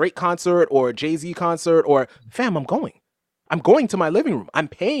a Drake concert or a Jay-Z concert, or I'm going to my living room. I'm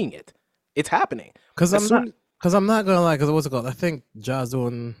paying it. It's happening. Because As soon- I'm not gonna lie, because what's it called? I think Ja's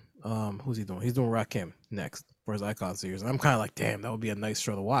doing who's he doing? He's doing Rakim next for his Icon series. And I'm kind of like, damn, that would be a nice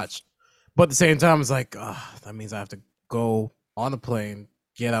show to watch. But at the same time, it's like, that means I have to go on a plane,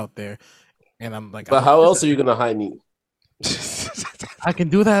 get out there, and I'm like, But how else are you gonna hide me? I can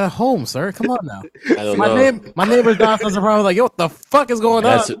do that at home, sir. Come on now. I don't know. My neighbor's downstairs are probably like, yo, what the fuck is going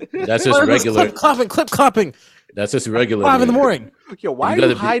That's on? that's Why just is this regular. clip clapping. That's just regular. 5 in the me. morning. Yo, why You are you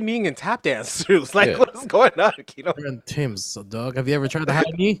gotta be- hiding in tap dance shoes? Like, Yeah. what's going on, Kino? We're in Tim's, so dog. Have you ever tried to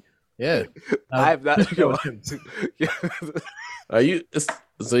hide me? Yeah. I've not. Yo, Are you?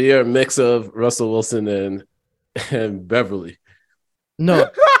 So you're a mix of Russell Wilson and Beverly. No.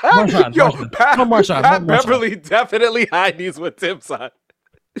 Marshawn, Yo, Marshawn. Pat, No, Marshawn, Pat no, Marshawn. Beverly definitely hide these with Tim's on.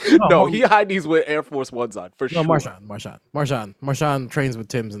 No, he hide these with Air Force Ones on for No, sure. Marshawn trains with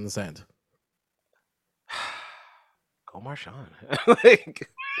Tim's in the sand. Go Marshawn. Like,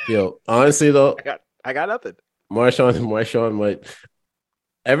 Yo, honestly though, I got nothing. Marshawn might.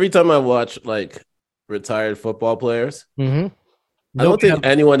 Every time I watch like retired football players, Mm-hmm. I don't think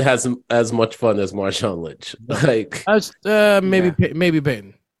anyone has as much fun as Marshawn Lynch. Like Maybe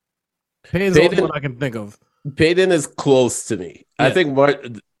Peyton. Peyton's the only Peyton- one I can think of. Peyton is close to me. I Yeah. think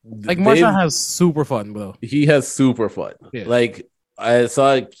Like Marshawn has super fun, bro. he has super fun. Yeah. Like I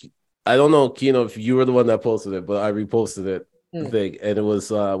saw, I don't know, Kino, if you were the one that posted it, but I reposted it. Thing, and it was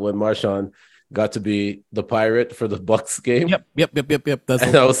when Marshawn got to be the pirate for the Bucks game. Yep. That's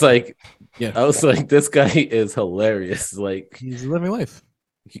And I was like, Yeah. this guy is hilarious. Like, he's living life.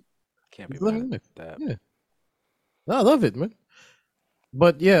 Can't be He's living mad life. at that. Yeah. No, I love it, man.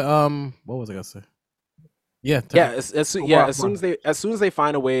 But yeah, what was I gonna say? Yeah, Yeah, as soon as they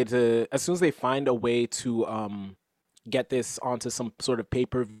find a way to get this onto some sort of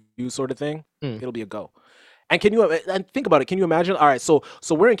pay-per-view sort of thing, it'll be a go. And and think about it? Can you imagine? All right, so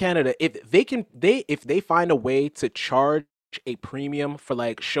we're in Canada. If they find a way to charge a premium for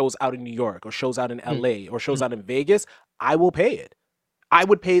like shows out in New York or shows out in LA or shows out in Vegas, I will pay it. I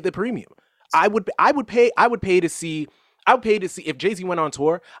would pay the premium. I would pay to see if Jay-Z went on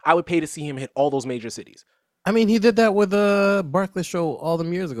tour, I would pay to see him hit all those major cities. I mean, he did that with the Barclays show all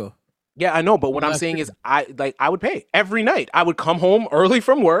them years ago. Yeah, I know, but what I'm saying is I would pay every night. I would come home early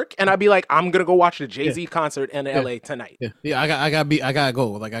from work and I'd be like, I'm gonna go watch the Jay-Z concert in LA tonight. Yeah, I gotta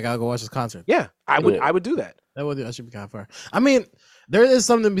go. Like I gotta go watch this concert. Yeah, I would do that. That should be kind of far. I mean, there is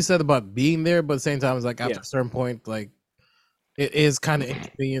something to be said about being there, but at the same time, it's like after a certain point, like it is kind of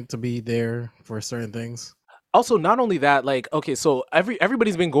inconvenient to be there for certain things. Also, not only that, like, okay, so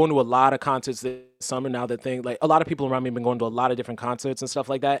everybody's been going to a lot of concerts this summer now. That thing, like, a lot of people around me have been going to a lot of different concerts and stuff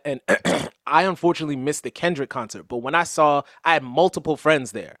like that. And I unfortunately missed the Kendrick concert, but when I had multiple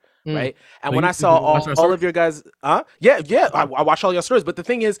friends there, right? And when I saw all of your guys, I watched all your stories. But the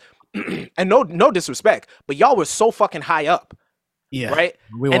thing is, and no disrespect, but y'all were so fucking high up. Yeah. Right.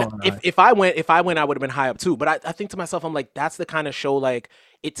 And if I went, I would have been high up too. But I think to myself, I'm like, that's the kind of show, like,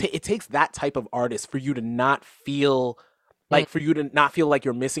 it takes that type of artist for you to not feel like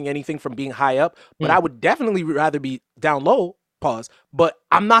you're missing anything from being high up. But I would definitely rather be down low, but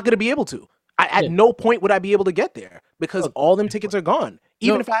I'm not going to be able to. At no point would I be able to get there because all them tickets are gone.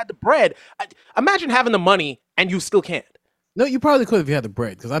 Even if I had the bread, imagine having the money and you still can't. No, you probably could if you had the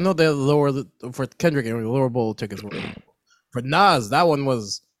bread, because I know they're lower for Kendrick and the lower bowl tickets were. For Nas, that one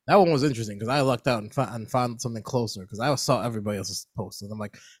was interesting because I lucked out and found something closer because I saw everybody else's posts and I'm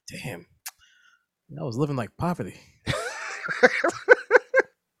like, damn, I was living like poverty.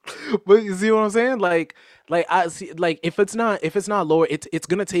 But you see what I'm saying? Like I see, like if it's not lower, it's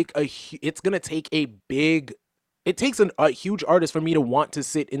gonna take a huge artist for me to want to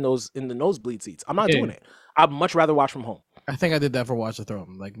sit in the nosebleed seats. I'm not doing it. I'd much rather watch from home. I think I did that for Watch the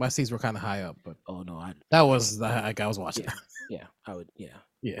Throne. Like my seats were kind of high up, but I was watching. Yeah, I would. Yeah,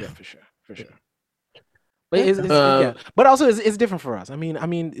 for sure. But but also it's different for us. I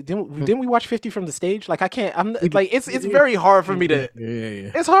mean, didn't we watch 50 from the stage? Like I can't. It's very hard for me to.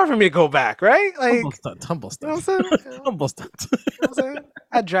 Yeah. It's hard for me to go back, right? Like humble stunt. You know what I'm saying? Humble stunt. You know what I'm saying?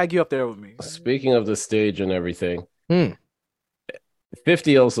 I'd drag you up there with me. Speaking of the stage and everything,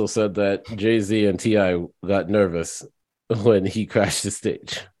 50 also said that Jay-Z and T.I. got nervous when he crashed the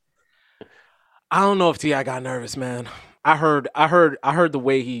stage. I don't know if T.I. got nervous, man. I heard the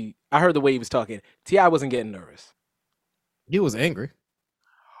way he was talking. T.I. wasn't getting nervous. He was angry.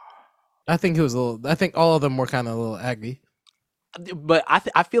 I think he was a little. I think all of them were kind of a little angry. But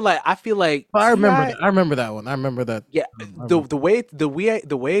I feel like. But I remember that one. I remember that. Yeah,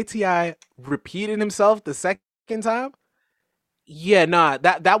 the way T.I. repeated himself the second time. Yeah, nah.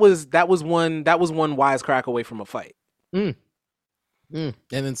 That was one wisecrack away from a fight. And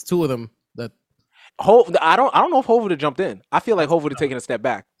it's two of them that. I don't know if Hov would have jumped in. I feel like Hov would have taken a step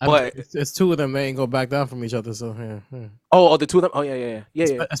back. But it's two of them. They ain't go back down from each other. So yeah. Oh, the two of them. Oh yeah.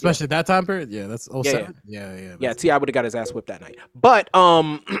 Especially that time period. Yeah, that's 07. Yeah. T.I. would have got his ass whipped that night. But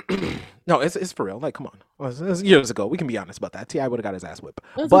no, it's for real. Like, come on, it was years ago. We can be honest about that. T.I. would have got his ass whipped.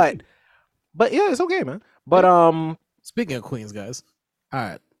 But yeah, it's okay, man. But speaking of Queens, guys. All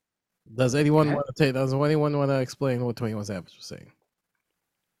right. Does anyone want to explain what 21 Savage was saying?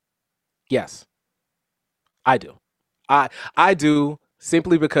 Yes. I do. I do,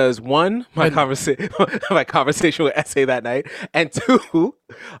 simply because one, my conversation with Essay that night, and two,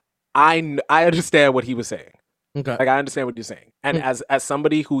 I understand what he was saying. Okay. Like I understand what you're saying. And as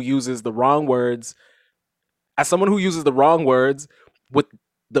somebody who uses the wrong words,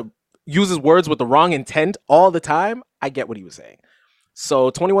 uses words with the wrong intent all the time, I get what he was saying. So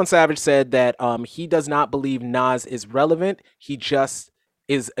 21 Savage said that he does not believe Nas is relevant. He just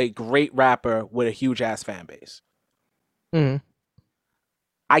is a great rapper with a huge ass fan base.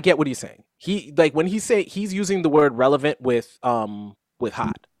 I get what he's saying. He when he's using the word relevant with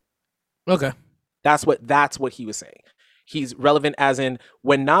hot. Okay. That's what he was saying. He's relevant as in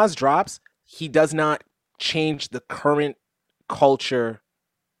when Nas drops, he does not change the current culture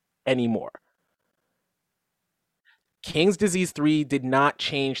anymore. King's Disease 3 did not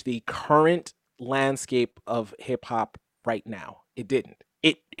change the current landscape of hip hop right now. It didn't.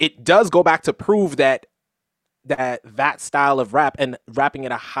 It does go back to prove that style of rap and rapping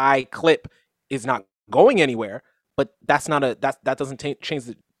at a high clip is not going anywhere, but that doesn't change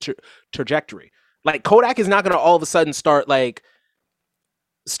the trajectory. Like Kodak is not going to all of a sudden start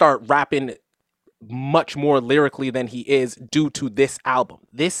rapping much more lyrically than he is due to this album.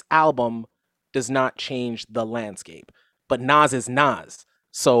 This album does not change the landscape, but Nas is Nas.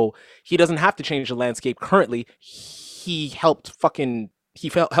 So he doesn't have to change the landscape currently. He helped fucking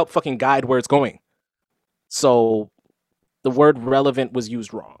guide where it's going. So the word relevant was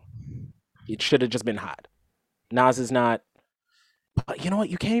used wrong. It should have just been hot. Nas is not. But you know what?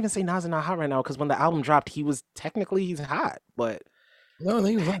 You can't even say Nas is not hot right now because when the album dropped, he's hot. But No,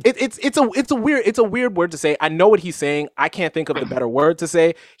 he was on. it's a weird word to say. I know what he's saying. I can't think of the better word to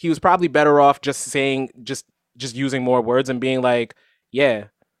say. He was probably better off just using more words and being like, yeah,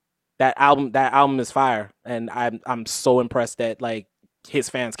 that album is fire, and I'm so impressed that like his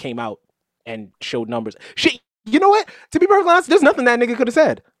fans came out and showed numbers. Shit, you know what? To be perfectly honest, there's nothing that nigga could have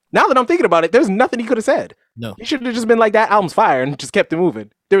said. Now that I'm thinking about it, there's nothing he could have said. No. He should have just been like, that album's fire, and just kept it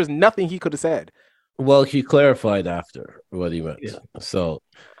moving. There was nothing he could have said. Well, he clarified after what he meant. Yeah. So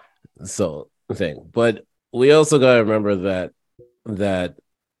thing. But we also gotta remember that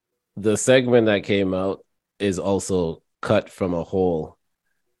the segment that came out is also cut from a whole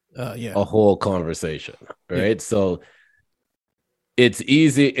conversation, right? Yeah. So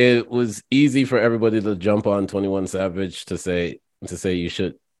it was easy for everybody to jump on 21 Savage to say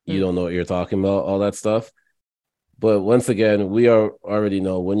you don't know what you're talking about, all that stuff. But once again, we already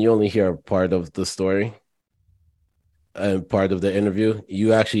know when you only hear part of the story and part of the interview,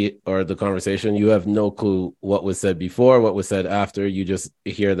 or the conversation, you have no clue what was said before, what was said after. You just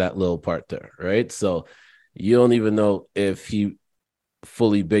hear that little part there, right? So you don't even know if he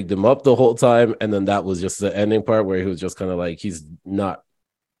fully bigged him up the whole time, and then that was just the ending part where he was just kind of like, he's not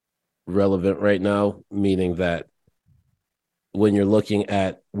relevant right now, meaning that when you're looking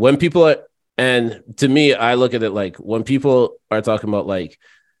at when people are, and to me, I look at it like when people are talking about like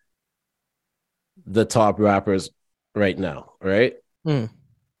the top rappers right now, right?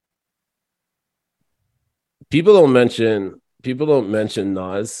 People don't mention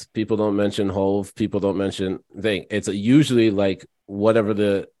Nas, people don't mention Hove, people don't mention thing. It's usually like whatever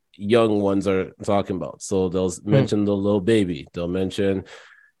the young ones are talking about. So they'll mention the Lil Baby, they'll mention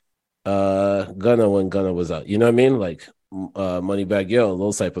Gunna when Gunna was out. You know what I mean? Like Moneybagg Yo,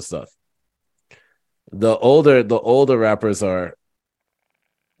 those type of stuff. The older rappers are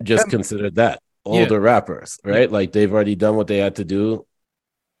just considered that older rappers, right? Like they've already done what they had to do.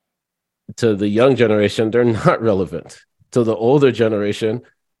 To the young generation, they're not relevant. To the older generation,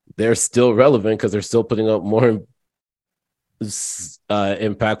 they're still relevant because they're still putting out more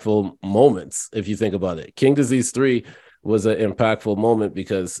impactful moments. If you think about it, King Disease 3 was an impactful moment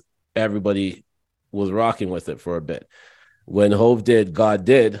because everybody was rocking with it for a bit. When Hove did God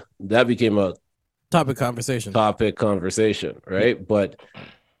Did, that became a topic conversation, right? But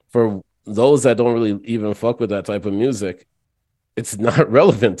for those that don't really even fuck with that type of music, it's not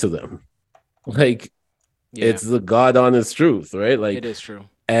relevant to them. Like, it's the God honest truth, right? Like, it is true.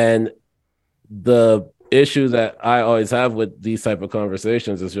 And the issue that I always have with these type of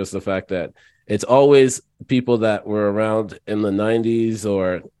conversations is just the fact that it's always people that were around in the 90s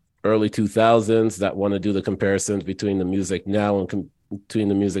or early 2000s that want to do the comparisons between the music now and between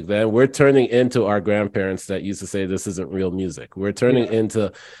the music then. We're turning into our grandparents that used to say this isn't real music. We're turning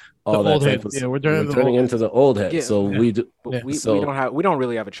into all that type of stuff. We're turning into the old head. Yeah. So we do. We don't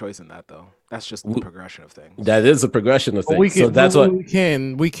really have a choice in that though. That's just the progression of things. That is a progression of things. So that's what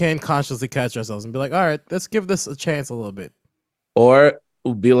we can consciously catch ourselves and be like, all right, let's give this a chance a little bit. Or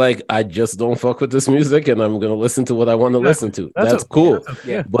be like, I just don't fuck with this music and I'm gonna listen to what I want to listen to. That's cool.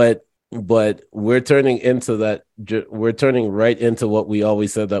 Yeah. But we're turning into that. We're turning right into what we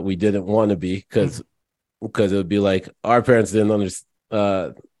always said that we didn't want to be, because it would be like our parents didn't understand.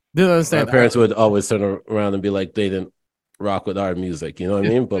 Our parents would always turn around and be like, they didn't rock with our music. You know what I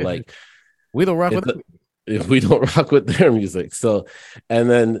mean? But like, we don't rock with their music. So, and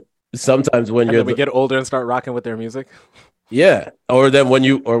then sometimes when we get older and start rocking with their music. Yeah. Or then when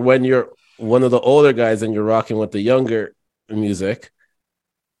you're one of the older guys and you're rocking with the younger music,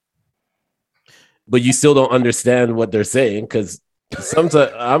 but you still don't understand what they're saying, because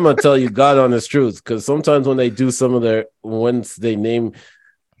sometimes I'm gonna tell you God honest truth, because sometimes when they do once they name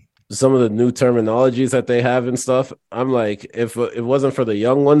some of the new terminologies that they have and stuff, I'm like, if it wasn't for the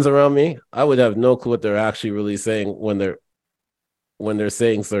young ones around me, I would have no clue what they're actually really saying when they're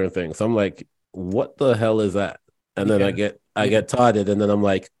saying certain things. I'm like, what the hell is that? And then I get taught it, and then I'm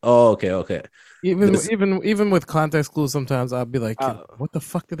like, oh, okay. Even with context clues, sometimes I'll be like, what the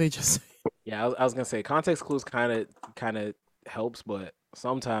fuck did they just say? Yeah, I was gonna say context clues kind of helps, but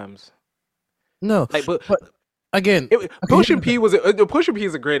sometimes no. Like, but again, Pusha P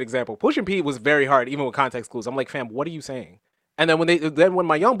is a great example. Pusha P was very hard, even with context clues. I'm like, fam, what are you saying? And then when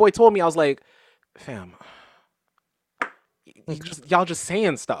my young boy told me, I was like, fam. Y'all just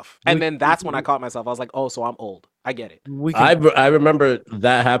saying stuff, and then that's when I caught myself. I was like, oh, so I'm old. I get it. I remember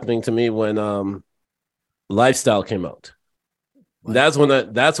that happening to me when Lifestyle came out. That's when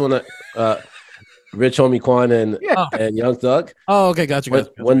Rich Homie Quan and Young Thug. Oh, okay, gotcha.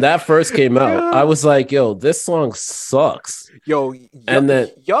 When that first came out, I was like, "Yo, this song sucks." And then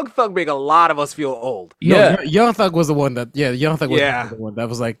Young Thug make a lot of us feel old. Yeah, no, Young Thug was the one that. Yeah, Young Thug was the one that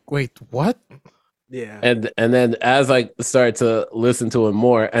was like, "Wait, what?" Yeah. And then as I started to listen to him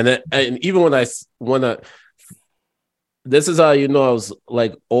more, and even when I this is how you know I was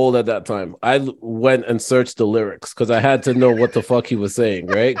like old at that time. I went and searched the lyrics because I had to know what the fuck he was saying,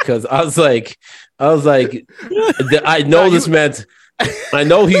 right? Because I was like, I know this meant. I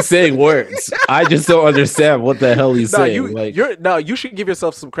know he's saying words. I just don't understand what the hell he's saying. You should give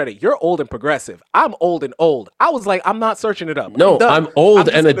yourself some credit. You're old and progressive. I'm old and old. I was like, I'm not searching it up. No, I'm old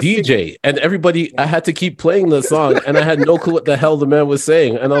and a DJ, and everybody. I had to keep playing the song, and I had no clue what the hell the man was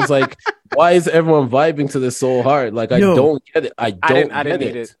saying, and I was like, why is everyone vibing to this so hard? Like, I don't get it. I didn't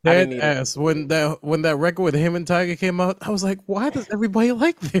need it. When that record with him and Tiger came out, I was like, why does everybody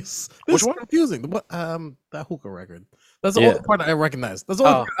like this? This is confusing. That hookah record. That's the only part I recognized. That's the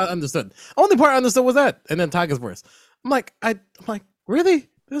only part I understood. Only part I understood was that, and then Tiger's verse. I'm like, really?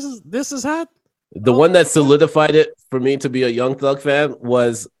 This is hot. The one that solidified it for me to be a Young Thug fan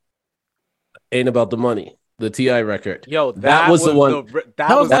was "Ain't About the Money," the T.I. record. Yo, that was the one.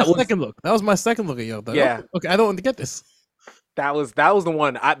 That was my second look. That was my second look at Young Thug. Yeah. Okay, I don't want to get this. That was the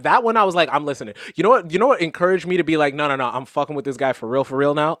one. That one I was like, I'm listening. You know what encouraged me to be like, no, I'm fucking with this guy for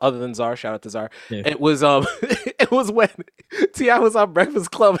real now. Other than Czar, shout out to Czar. Yeah. It was it was when T.I. was on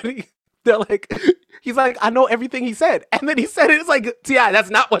Breakfast Club and he's like, I know everything he said, and then he said it's like, T.I., that's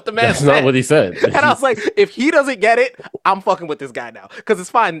not what the man said. That's not what he said. And I was like, if he doesn't get it, I'm fucking with this guy now because it's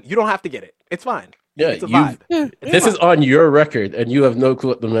fine. You don't have to get it. It's fine. Yeah, it's a vibe. This is on your record, and you have no clue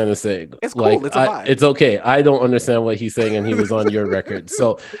what the man is saying. It's cool. It's a vibe. It's okay. I don't understand what he's saying, and he was on your record,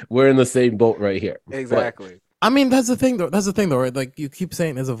 so we're in the same boat right here. Exactly. But, I mean, that's the thing, though. Right? Like you keep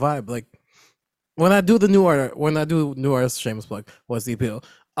saying, it's a vibe. Like when I do new artists, shameless plug, what's the appeal?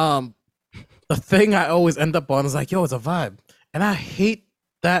 The thing I always end up on is like, yo, it's a vibe, and I hate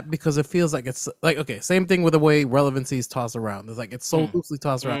that because it feels like it's like, okay, same thing with the way relevancy is tossed around. It's like it's so loosely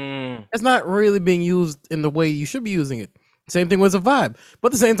tossed around. It's not really being used in the way you should be using it. Same thing with a vibe, but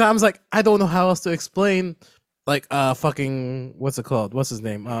at the same time, it's like I don't know how else to explain, like fucking what's it called? What's his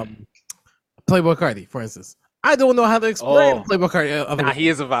name? Playboy Carti, for instance. I don't know how to explain Playboy Carti. Nah, he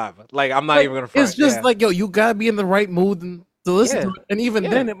is a vibe. Like I'm not even gonna. Front. It's just like, yo, you gotta be in the right mood and to listen to it, and even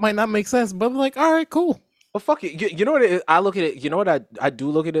then, it might not make sense. But I'm like, all right, cool. Well, fuck it. You know what it is? I look at it. You know what I do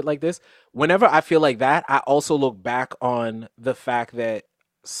look at it like this. Whenever I feel like that, I also look back on the fact that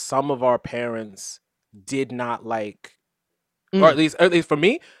some of our parents did not like, or at least for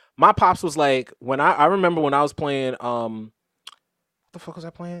me, my pops was like, when I remember when I was playing, what the fuck was I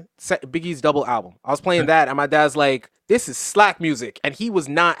playing? Biggie's double album. I was playing that, and my dad's like, this is slack music, and he was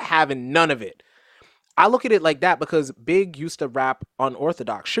not having none of it. I look at it like that because Big used to rap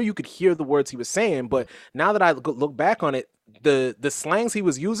unorthodox. Sure, you could hear the words he was saying, but now that I look back on it, the slangs he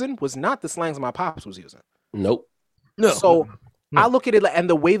was using was not the slangs my pops was using. Nope. No. So I look at it and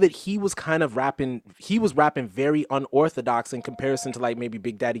the way that he was kind of rapping, he was rapping very unorthodox in comparison to like maybe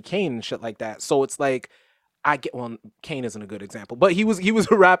Big Daddy Kane and shit like that. So it's like Kane isn't a good example, but he was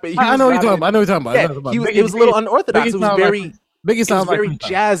rapping. I know what you're talking about. Yeah, it was a little unorthodox. It was very. Biggie sounds like very freestyle.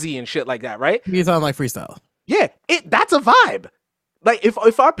 jazzy and shit like that, right? Biggie sounds like freestyle. Yeah, that's a vibe. Like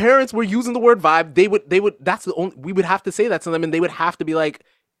if our parents were using the word vibe, they would. That's the only. We would have to say that to them, and they would have to be like,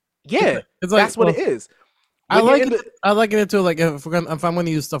 yeah, it's like, that's what it is. I like it to like if I'm going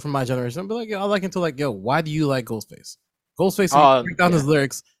to use stuff from my generation, I'll be like, I like it to like, yo, why do you like Ghostface? Ghostface break down his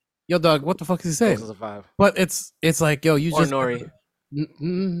lyrics. Yo, dog, what the fuck is he saying? Is a vibe. But it's like, yo, you just Nori.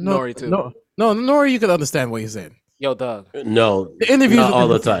 Nori too. No, Nori, you could understand what he's saying. Yo, Doug. No, the interviews not all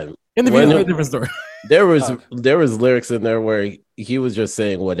the time. Interviews are a different story. There was lyrics in there where he was just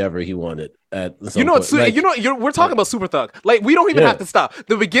saying whatever he wanted at some point. We're talking about Super Thug. Like we don't even have to stop.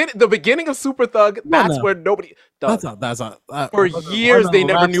 The beginning of Super Thug. That's where nobody. That's not. For years they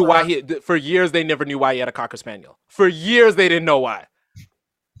never knew why he. For years they never knew why he had a Cocker Spaniel. For years they didn't know why.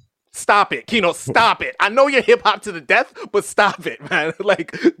 Stop it, Kino. Stop it. I know you're hip hop to the death, but stop it, man.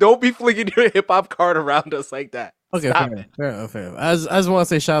 Like, don't be flinging your hip hop card around us like that. Okay, fair. I just want to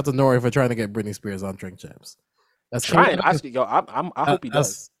say shout out to Nori for trying to get Britney Spears on Drink Champs. That's trying. I hope he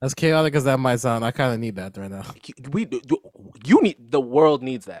does. As chaotic as that might sound, I kind of need that right now. The world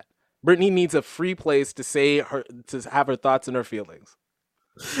needs that. Britney needs a free place to have her thoughts and her feelings.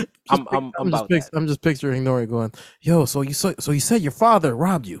 I'm about that. I'm just picturing Nori going, "Yo, so you said your father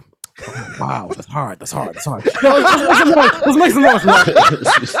robbed you? Oh, wow, that's hard. That's hard. That's hard. Yo, let's make some noise.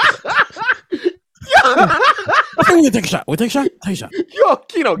 I think we can take a shot. We take a shot. Take a shot. Yo,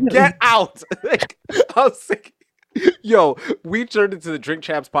 Kino, get out! Like, I was sick. Yo, we turned into the Drink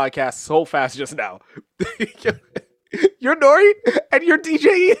Champs podcast so fast just now. You're Nori and you're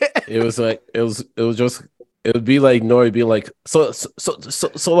DJ. It was like it would be like Nori being like, so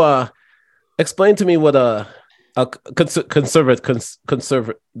explain to me what a conservative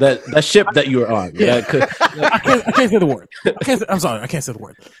that ship that you were on. Yeah. I can't say the word. I'm sorry, I can't say the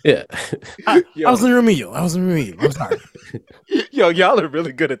word. Yeah. I was in remedial. I'm sorry. Yo, y'all are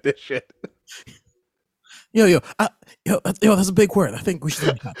really good at this shit. Yo, that's a big word. I think we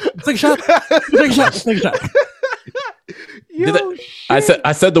should take a shot. Take a shot. Take a shot. Yo, I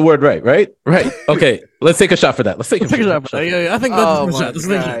said the word right? Right. Okay, let's take a shot for that. Let's take a shot. For that. Yeah, I think that's a shot. Let's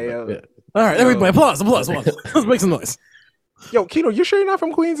take a shot. Yo. Yeah. All right, everybody, applause. Let's make some noise. Yo, Kino, you sure you're not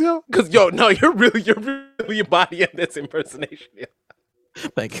from Queens, yo? Because no, you're really embodying this impersonation. Yo.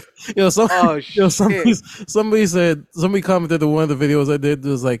 Thank you. Somebody commented that one of the videos I did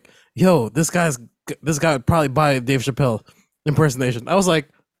was like, "Yo, this guy would probably buy a Dave Chappelle impersonation." I was like,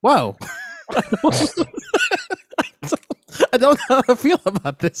 "Wow." I don't know how to feel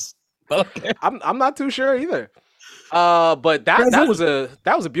about this. Okay. I'm not too sure either. But that was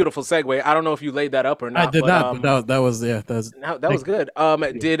a beautiful segue. I don't know if you laid that up or not. I did not. But that was good.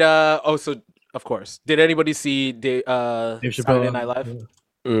 Of course. Did anybody see Dave Chappelle Saturday Night Live?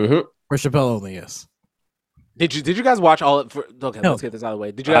 Mm-hmm. For Chappelle only, yes. Did you guys watch all of? Okay, let's get this out of the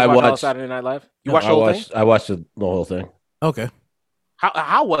way. Did you guys watch all of Saturday Night Live? You watched the whole thing? I watched the whole thing. Okay.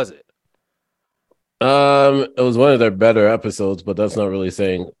 How was it? It was one of their better episodes, but that's not really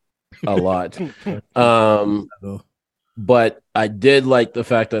saying a lot. But I did like the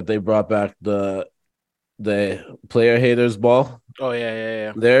fact that they brought back the player haters ball. Oh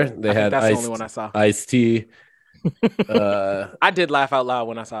yeah. There they had that's the only one I saw. Ice-T. I did laugh out loud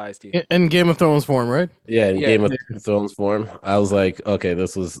when I saw Ice-T. In Game of Thrones form, right? Yeah, in Game of Thrones form. I was like, okay,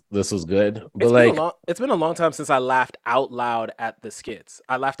 this was good. But it's been a long time since I laughed out loud at the skits.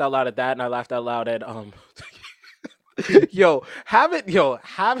 I laughed out loud at that, and I laughed out loud at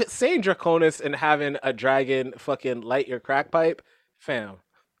saying Draconis and having a dragon fucking light your crack pipe, fam.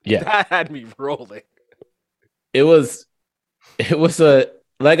 Yeah, that had me rolling. It was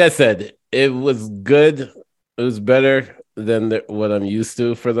like I said, it was good. It was better than what I'm used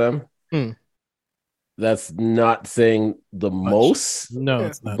to for them. That's not saying the most. No,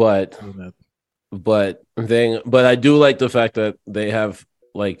 it's not. But I do like the fact that they have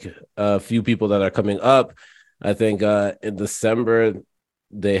like a few people that are coming up. I think in December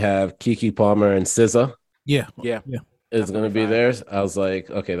they have Keke Palmer and SZA. Yeah. Is going to be there. I was like,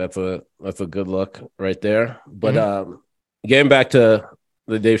 okay, that's a good look right there. But getting back to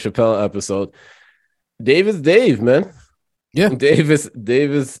the Dave Chappelle episode, Dave is Dave, man. Yeah, Dave is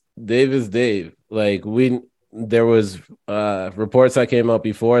Dave. Like there was reports that came out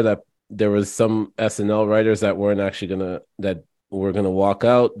before that there was some SNL writers that weren't actually were gonna walk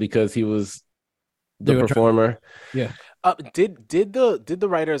out because he was the performer. Yeah. Did the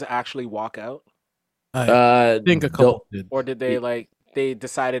writers actually walk out? I think a couple did. Or did they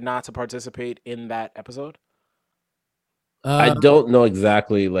decided not to participate in that episode? I don't know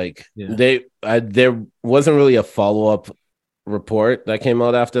exactly. Like there wasn't really a follow-up report that came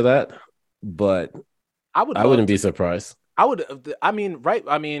out after that, but I wouldn't be surprised. All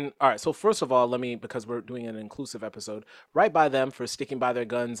right. So first of all, because we're doing an inclusive episode, right by them for sticking by their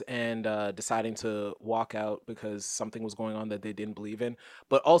guns and deciding to walk out because something was going on that they didn't believe in.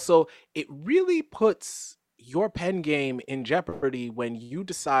 But also, it really puts your pen game in jeopardy when you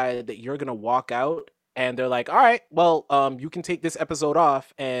decide that you're going to walk out and they're like, all right, well, you can take this episode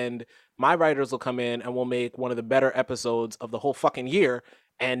off and my writers will come in and we'll make one of the better episodes of the whole fucking year.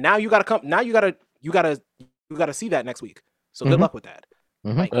 And now you got to come. Now you got to see that next week. So good luck with that.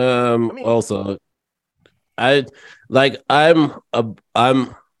 Also, I'm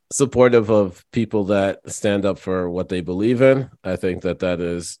supportive of people that stand up for what they believe in. I think that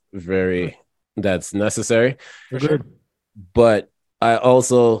is that's necessary. For sure. But I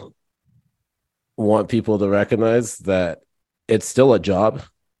also want people to recognize that it's still a job.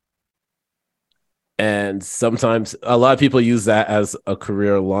 And sometimes a lot of people use that as a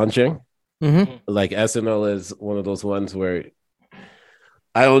career launching. Like SNL is one of those ones where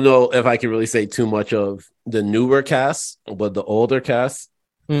I don't know if I can really say too much of the newer cast, but the older cast,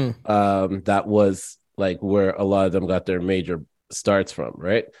 that was like where a lot of them got their major starts from,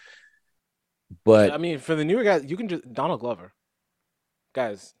 right? But I mean, for the newer guys, you can just Donald Glover.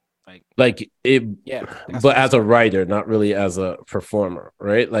 guys, Like it, yeah. That's but what as a writer, not really as a performer,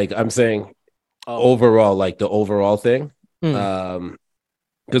 right? Like I'm saying Oh, overall, like the overall thing. Mm.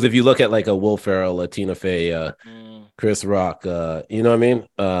 Because if you look at like a Will Ferrell, a Tina Fey, Chris Rock, you know what I mean?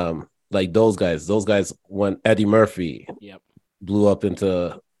 Like those guys when Eddie Murphy yep. blew up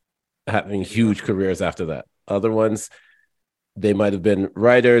into having huge careers after that. Other ones, they might have been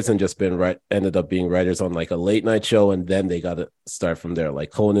writers and just ended up being writers on like a late night show, and then they got to start from there.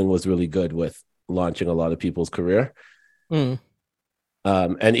 Like Conan was really good with launching a lot of people's career. Mm.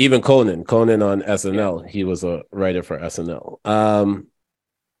 And even Conan on SNL, he was a writer for SNL.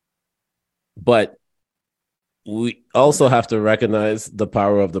 But we also have to recognize the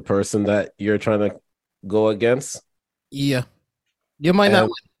power of the person that you're trying to go against. Yeah, you might not.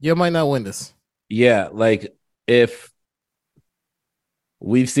 You might not win this. Yeah, like if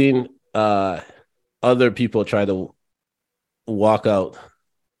we've seen other people try to walk out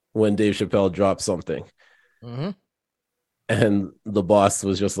when Dave Chappelle dropped something, and the boss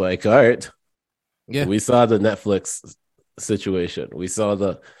was just like, "All right, yeah, we saw the Netflix situation. We saw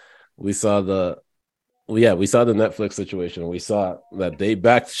the Netflix situation. We saw that they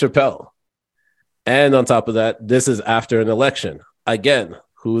backed Chappelle. And on top of that, this is after an election. Again,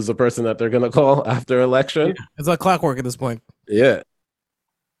 who's the person that they're going to call after election? Yeah. It's like clockwork at this point. Yeah.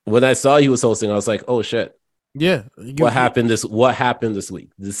 When I saw he was hosting, I was like, oh, shit. Yeah. What happened this week?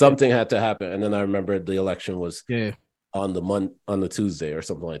 Something had to happen. And then I remembered the election was on the Tuesday or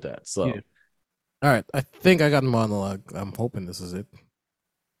something like that. So, all right. I think I got a monologue. I'm hoping this is it.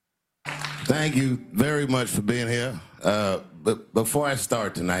 Thank you very much for being here. But before I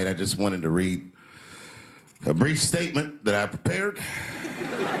start tonight, I just wanted to read a brief statement that I prepared.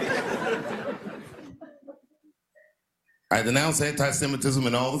 I denounce anti-Semitism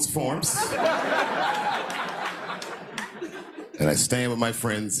in all its forms. And I stand with my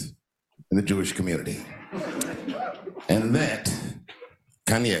friends in the Jewish community. And that,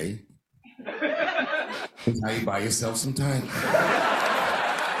 Kanye, is how you buy yourself some time.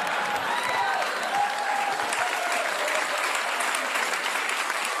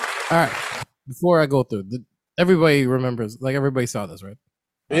 All right. Before I go through, everybody remembers, like everybody saw this, right?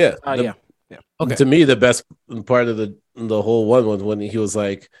 Yeah. Yeah. Okay. To me, the best part of the whole one was when he was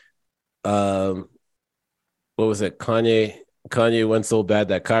like, what was it? Kanye went so bad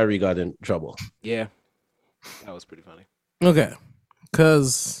that Kyrie got in trouble. Yeah. That was pretty funny. Okay.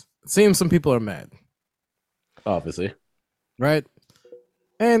 Because it seems some people are mad. Obviously. Right?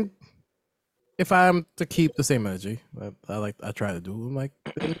 And if I'm to keep the same energy, I try to do. I'm like,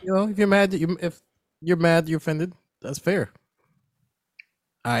 if you're mad, if you're mad, you're offended. That's fair.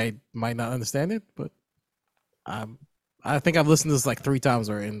 I might not understand it, but I think I've listened to this like 3 times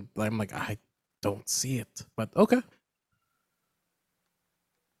already, and I'm like, I don't see it. But okay,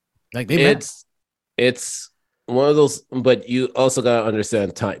 like it's one of those. But you also gotta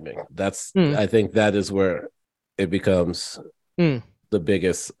understand timing. That's I think that is where it becomes the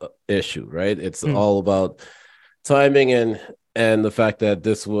biggest issue, right? It's all about timing and the fact that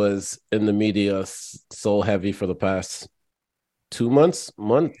this was in the media so heavy for the past 2 months,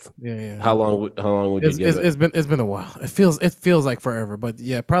 month. Yeah. How long would you give it? It's been a while. It feels like forever, but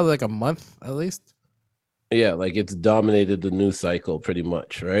yeah, probably like a month at least. Yeah, like it's dominated the news cycle pretty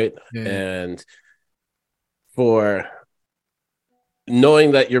much, right? Yeah. And for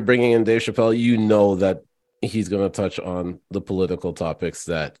knowing that you're bringing in Dave Chappelle, you know that he's going to touch on the political topics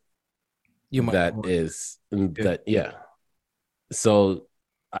that So,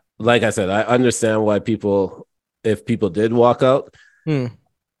 like I said, I understand why if people did walk out,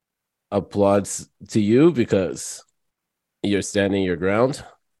 applauds to you because you're standing your ground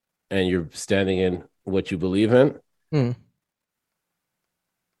and you're standing in what you believe in. You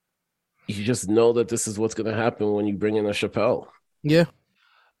just know that this is what's going to happen when you bring in a Chappelle. Yeah.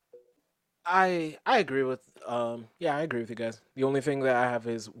 I agree with I agree with you guys. The only thing that I have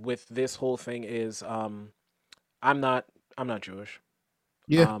is with this whole thing is I'm not Jewish.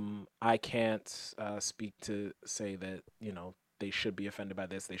 Yeah. I can't speak to say that, they should be offended by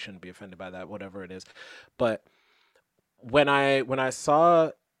this, they shouldn't be offended by that, whatever it is. But when I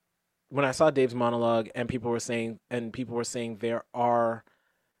saw Dave's monologue and people were saying there are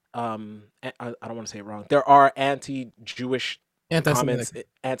I don't want to say it wrong. There are anti-Jewish comments,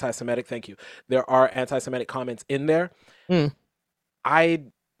 anti-Semitic. Thank you. There are anti-Semitic comments in there. Here's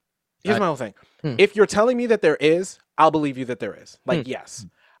my whole thing. If you're telling me that there is, I'll believe you that there is. Like, yes,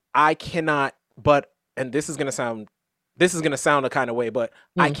 I cannot. But this is gonna sound a kind of way, but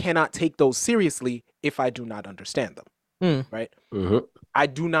I cannot take those seriously if I do not understand them. Right? I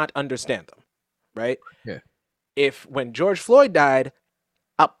do not understand them. Right? Yeah. If when George Floyd died,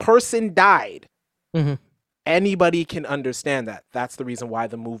 A person died. Mhm. Anybody can understand that. That's the reason why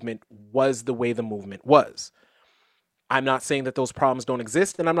the movement was the way the movement was. I'm not saying that those problems don't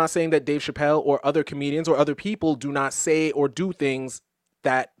exist, and I'm not saying that Dave Chappelle or other comedians or other people do not say or do things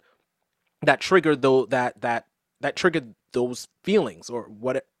that triggered that triggered those feelings or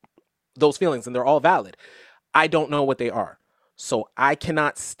those feelings, and they're all valid. I don't know what they are. So I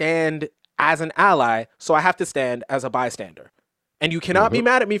cannot stand as an ally, so I have to stand as a bystander. And you cannot be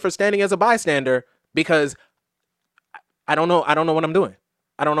mad at me for standing as a bystander because I don't know what I'm doing.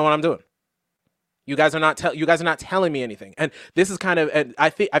 I don't know what I'm doing. You guys are not telling me anything. And this is kind of, and I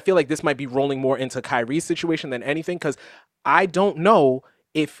feel like this might be rolling more into Kyrie's situation than anything, because I don't know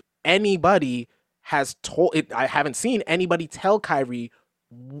if anybody has told it. I haven't seen anybody tell Kyrie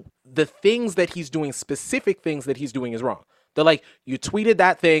the things that he's doing, specific things that he's doing is wrong. They're like, you tweeted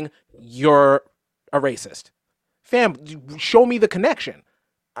that thing, you're a racist. Fam, show me the connection.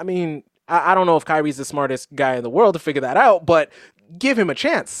 I mean, I don't know if Kyrie's the smartest guy in the world to figure that out, but give him a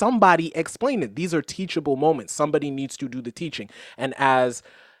chance. Somebody explain it. These are teachable moments. Somebody needs to do the teaching. And as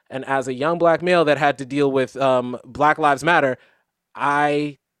a young black male that had to deal with Black Lives Matter,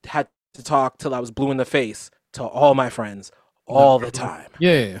 I had to talk till I was blue in the face to all my friends all the time.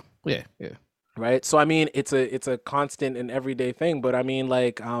 Yeah. Right. So I mean, it's a constant and everyday thing. But I mean,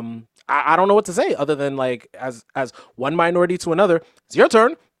 like, I don't know what to say other than, like, as one minority to another, it's your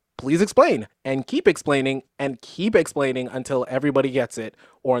turn. Please explain, and keep explaining until everybody gets it,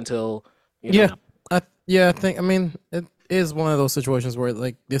 or until you know. I think, I mean, it is one of those situations where,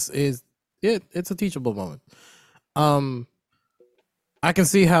 like, this is it's a teachable moment. I can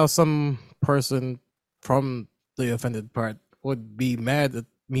see how some person from the offended part would be mad at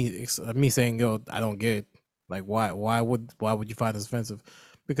me saying, "Yo, I don't get it. Like, why would you find this offensive?"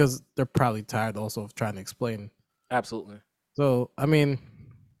 Because they're probably tired also of trying to explain. Absolutely. So I mean.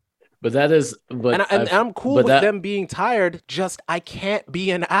 But that is, and I'm cool with them being tired. Just I can't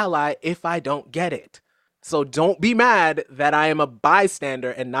be an ally if I don't get it. So don't be mad that I am a bystander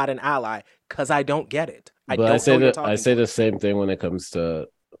and not an ally because I don't get it. I say the same thing when it comes to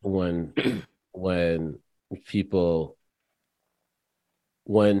when people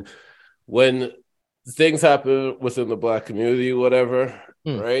when things happen within the Black community, whatever,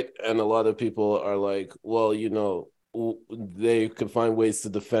 right? And a lot of people are like, well, you know, they can find ways to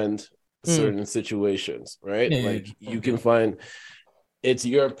defend certain situations, right? You can find it's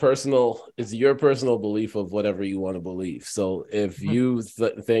your personal belief of whatever you want to believe. So if you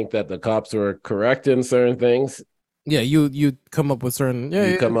think that the cops were correct in certain things, you come up with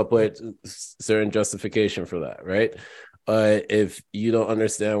certain come up with certain justification for that, right? If you don't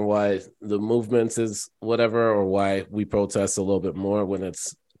understand why the movements is whatever, or why we protest a little bit more when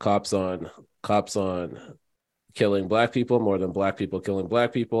it's cops on killing Black people more than Black people killing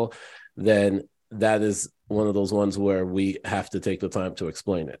Black people, then that is one of those ones where we have to take the time to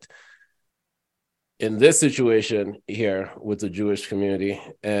explain it. In this situation here with the Jewish community,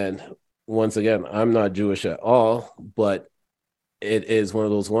 and once again, I'm not Jewish at all, but it is one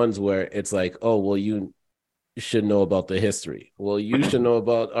of those ones where it's like, oh, well, you should know about the history. Well, you should know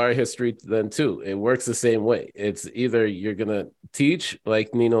about our history then too. It works the same way. It's either you're going to teach,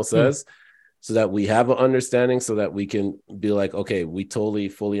 like Nino says, so that we have an understanding, so that we can be like, okay, we totally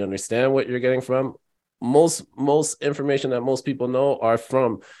fully understand what you're getting from. Most information that most people know are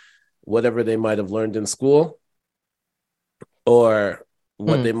from whatever they might have learned in school, or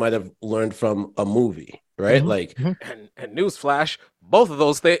what they might have learned from a movie, right? Like, and newsflash, both of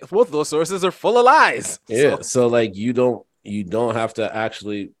those sources are full of lies. Yeah, so like you don't have to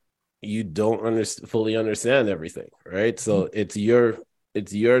actually, you don't fully understand everything, right? So it's your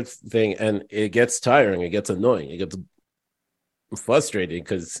thing, and it gets tiring, it gets annoying, it gets frustrating,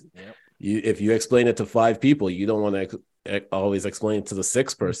 because if you explain it to 5 people, you don't want to always explain it to the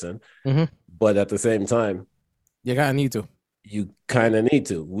 6th person, but at the same time, you kind of need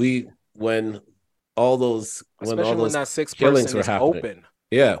to. When all those when that 6th killings person were is happening, open.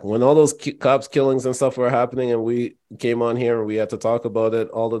 Yeah, when all those cops killings and stuff were happening, and we came on here and we had to talk about it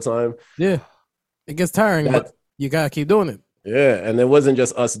all the time. Yeah, it gets tiring, but you gotta keep doing it. Yeah, and it wasn't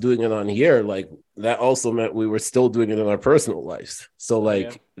just us doing it on here. Like, that also meant we were still doing it in our personal lives. So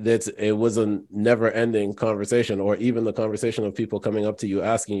like, it was a never-ending conversation, or even the conversation of people coming up to you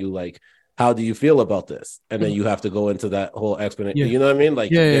asking you like, how do you feel about this? And then you have to go into that whole explanation. You know what I mean?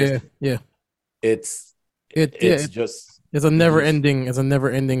 Like, it's a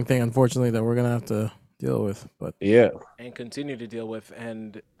never-ending thing, unfortunately, that we're gonna have to deal with. But and continue to deal with.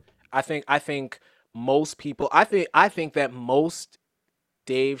 And I think most people, I think that most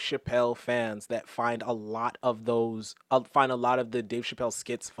Dave Chappelle fans that find a lot of the Dave Chappelle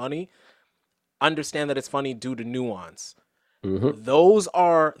skits funny understand that it's funny due to nuance. Mhm. Those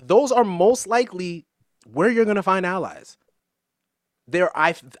are most likely where you're gonna find allies.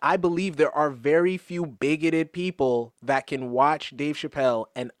 I believe there are very few bigoted people that can watch Dave Chappelle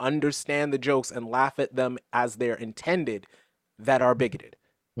and understand the jokes and laugh at them as they're intended that are bigoted.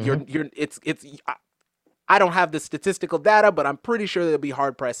 I don't have the statistical data, but I'm pretty sure they'll be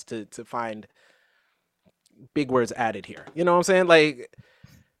hard pressed to find big words added here. You know what I'm saying? Like,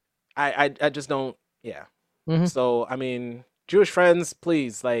 I just don't. Yeah. Mhm. So I mean, Jewish friends,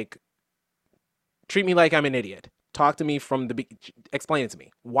 please, like, treat me like I'm an idiot. Talk to me from explain it to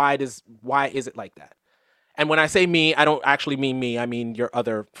me. Why is it like that? And when I say me, I don't actually mean me. I mean your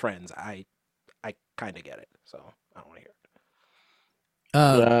other friends. I kind of get it. So I don't want to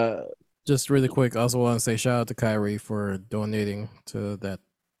hear it. Just really quick, I also want to say shout out to Kyrie for donating to that.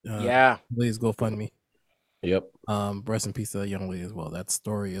 Yeah. Please GoFundMe. Yep. Rest in peace to that young lady as well. That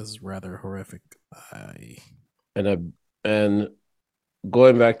story is rather horrific. And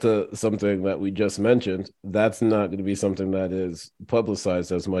going back to something that we just mentioned, that's not going to be something that is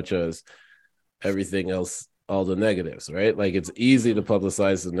publicized as much as everything else, all the negatives, right? Like, it's easy to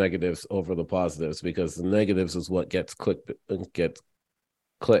publicize the negatives over the positives because the negatives is what gets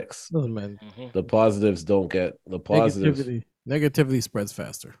clicks. Listen, man, The positives don't get the positives. Negativity spreads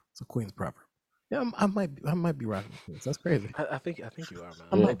faster. It's a Queen's proverb. Yeah, I might be rocking Queens. That's crazy. I think you are, man.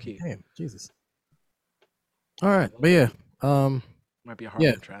 I'm Low key. Damn, Jesus. All right, but yeah, might be a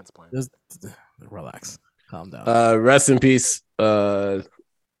Harlem transplant. Just relax, calm down. Rest in peace,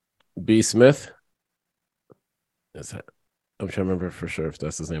 B. Smith. I'm trying to remember for sure if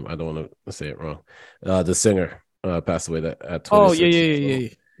that's his name. I don't want to say it wrong. The singer passed away at 26. Oh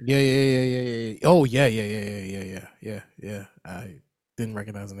yeah. Oh yeah. I didn't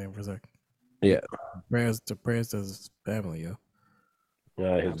recognize the name for a sec. Yeah. Prayers to his family, yo.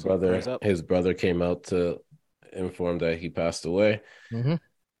 His brother came out to inform that he passed away.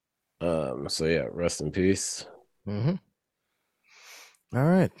 So yeah, rest in peace. All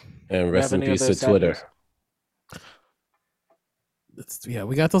right. And rest in peace to Twitter.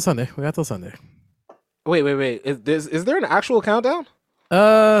 We got till Sunday. Wait. Is there an actual countdown?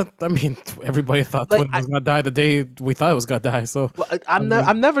 I mean, everybody thought Twitter was gonna die the day we thought it was gonna die. So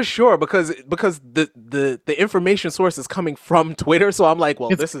I'm never sure because the information source is coming from Twitter. So I'm like, well,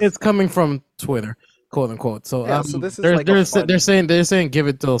 it's coming from Twitter, quote unquote. So so this is they're saying give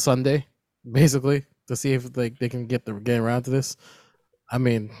it till Sunday, basically, to see if they can get around to this. I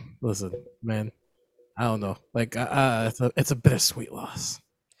mean, listen, man, I don't know. Like, it's a bittersweet loss.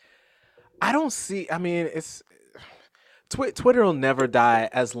 I don't see. I mean, it's. Twitter will never die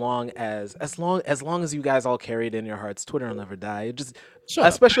as long as you guys all carry it in your hearts. Twitter will never die. It just,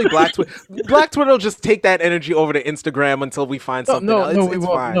 especially Black Twitter. Black Twitter will just take that energy over to Instagram until we find something. No, else. It's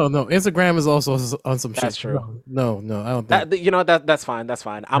fine. No. Instagram is also on some shit. That's true. No, I don't think. That's fine. That's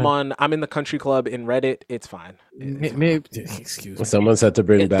fine. I'm in the country club in Reddit. It's fine. Maybe excuse me. Someone's had to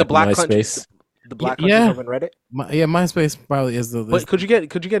bring back MySpace. The Black country club in Reddit. MySpace probably is the. But could you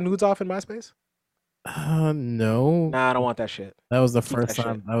get nudes off in MySpace? No. Nah, I don't want that shit. That was the first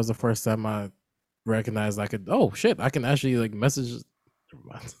time. That was the first time I recognized I could. Oh shit! I can actually like message.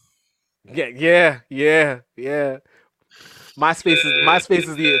 Yeah. MySpace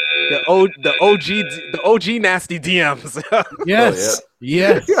is the OG nasty DMs. Yes.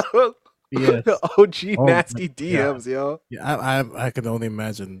 Yes. Yes. The OG nasty DMs, yo. Yeah, I can only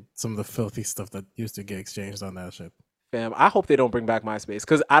imagine some of the filthy stuff that used to get exchanged on that shit. Fam, I hope they don't bring back MySpace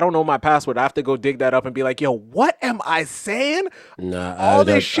because I don't know my password. I have to go dig that up and be like, yo, what am I saying? Nah, all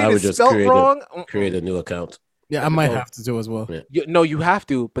this shit is spelled wrong. Create a new account. Yeah, I might have to do as well. Yeah. No, you have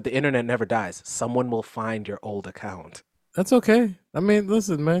to, but the internet never dies. Someone will find your old account. That's okay. I mean,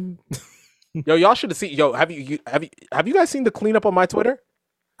 listen, man. Yo, y'all should have seen. Yo, have you guys seen the cleanup on my Twitter?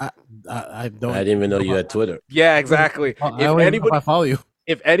 I don't. I didn't even know you had Twitter. Yeah, exactly. I follow you.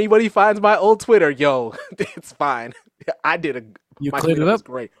 If anybody finds my old Twitter, yo, it's fine. I did You my cleaned it cleanup up? is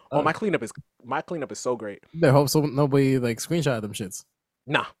great. Oh, my cleanup is so great. I hope so. Nobody like screenshot them shits.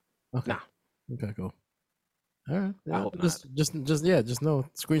 Nah. Okay. Nah. Okay, cool. All right. I hope just know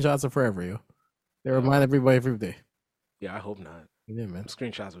screenshots are forever, yo. They remind everybody every day. Yeah, I hope not. Yeah, man.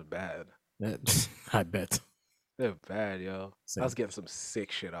 Screenshots were bad. I bet. They're bad, yo. Same. I was getting some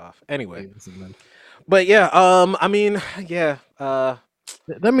sick shit off. Anyway. Listen, but yeah, I mean, yeah. I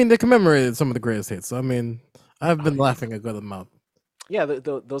mean, they commemorated some of the greatest hits. So, I mean, I've been laughing a good amount. Yeah,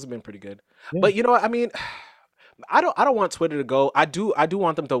 those have been pretty good. Yeah. But you know what? I mean, I don't want Twitter to go. I do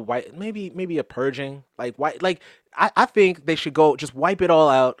want them to wipe maybe a purging. I think they should go just wipe it all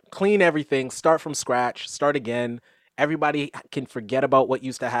out, clean everything, start from scratch, start again. Everybody can forget about what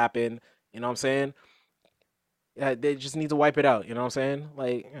used to happen. You know what I'm saying? They just need to wipe it out. You know what I'm saying?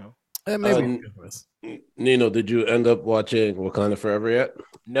 Like, you know. Maybe. Nino, did you end up watching Wakanda Forever yet?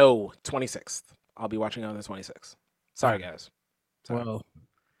 No, 26th. I'll be watching on the 26th. Sorry, guys. Sorry.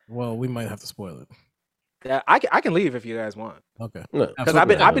 Well, we might have to spoil it. Yeah, I can leave if you guys want. Okay. Because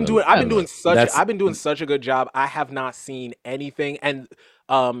I've been doing such a good job. I have not seen anything. And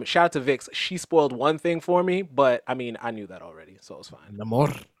shout out to Vix. She spoiled one thing for me, but I mean, I knew that already, so it's fine.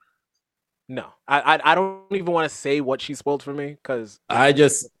 Namor. No, I don't even want to say what she spoiled for me because I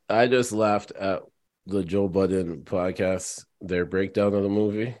just laughed at the Joe Budden podcast, their breakdown of the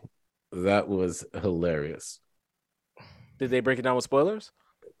movie. That was hilarious. Did they break it down with spoilers?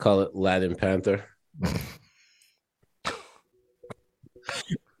 Call it Latin Panther.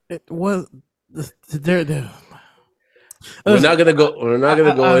 It was there. We're not gonna go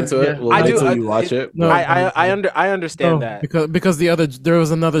into it. We'll wait till you watch it. No, I understand that because there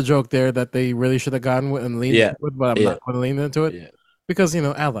was another joke there that they really should have gone with and leaned into it, but I'm not going to lean into it because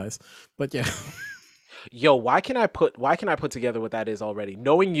allies. But yeah. Yo, why can I put together what that is already?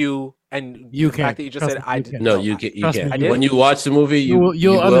 Knowing you and the fact that you just said I did. No, you can't. When you watch the movie,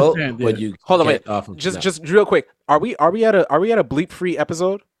 you'll understand. But you hold on, wait. Just real quick. Are we at a bleep free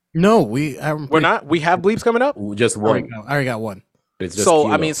episode? No, we're not. We have bleeps coming up. Just one. I already got one.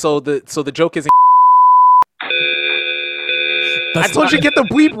 So the joke is. I told you to get the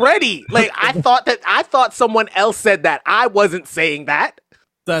bleep ready. Like I thought someone else said that. I wasn't saying that.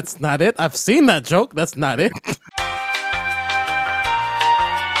 That's not it. I've seen that joke. That's not it.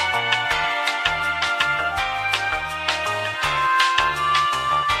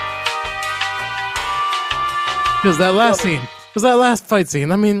 Because that last fight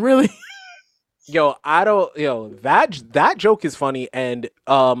scene. I mean, really? That joke is funny. And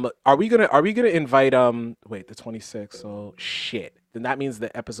are we gonna invite the 26th? So shit. Then that means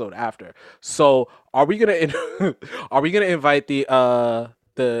the episode after. So are we gonna invite the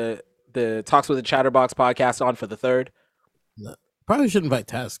Talks with the Chatterbox podcast on for the 3rd? No, probably should invite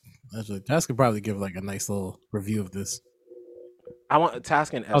Task. Actually, Task could probably give like a nice little review of this. I want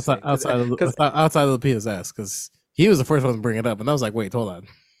Task and outside of the Peter's ass because he was the first one to bring it up, and I was like, wait, hold on.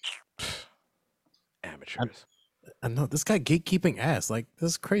 Amateurs. I know this guy gatekeeping ass. Like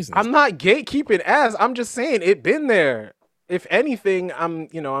this is crazy. I'm not gatekeeping ass. I'm just saying it been there. If anything, I'm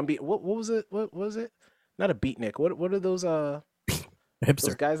what was it? What was it? Not a beatnik. What are those hipster.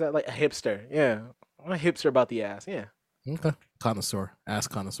 Those guys that like a hipster. Yeah. I'm a hipster about the ass. Yeah. Okay. Connoisseur. Ass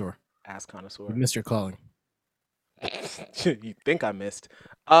connoisseur. Ass connoisseur. You missed your calling. You think I missed.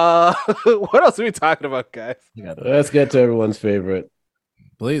 What else are we talking about, guys? Let's get to everyone's favorite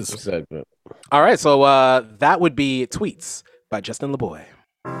please segment. All right, so that would be Tweets by Justin LeBoy.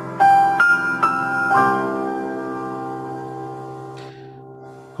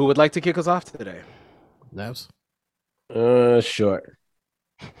 Who would like to kick us off today? Navs? Sure.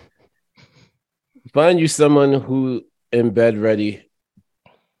 Find you someone who in bed ready.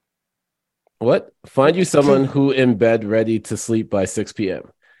 What? Find you someone who in bed ready to sleep by 6 p.m.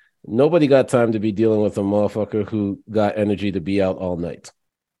 Nobody got time to be dealing with a motherfucker who got energy to be out all night.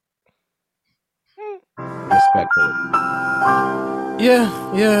 Respectfully.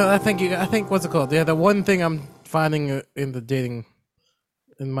 Yeah. I think what's it called? Yeah, the one thing I'm finding in the dating,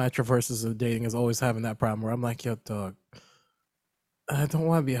 in my traverses of dating, is always having that problem where I'm like, yo, dog, I don't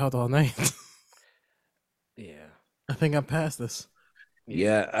want to be out all night. Yeah. I think I'm past this.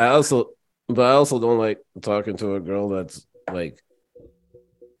 Yeah, I also don't like talking to a girl that's like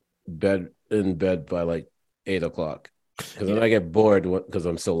in bed by like 8 o'clock because then I get bored because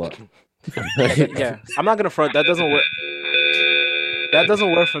I'm still up. Yeah, I'm not gonna front. That doesn't work. That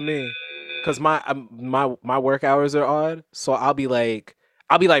doesn't work for me because my work hours are odd. So I'll be like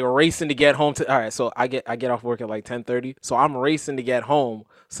racing to get home. All right, so I get off work at like 10:30. So I'm racing to get home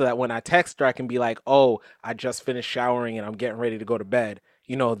so that when I text her, I can be like, "Oh, I just finished showering and I'm getting ready to go to bed."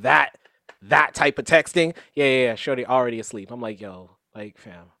 You know that type of texting. Yeah. Shorty already asleep. I'm like, yo, like,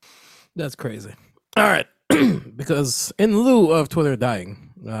 fam. That's crazy. All right, because in lieu of Twitter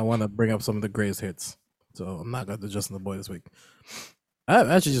dying, I want to bring up some of the greatest hits. So I'm not going to Justin LeBoy this week. I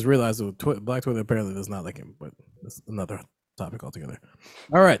actually just realized that Black Twitter apparently does not like him, but that's another topic altogether.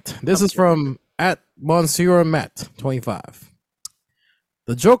 All right, this is from @MonsieurMatt25.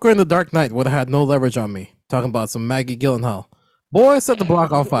 The Joker in The Dark Knight would have had no leverage on me. Talking about some Maggie Gyllenhaal. Boy, set the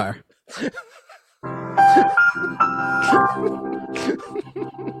block on fire.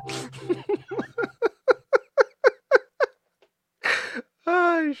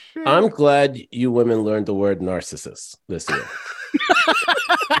 Oh shit! I'm glad you women learned the word narcissist this year.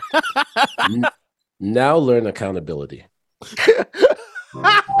 Now learn accountability.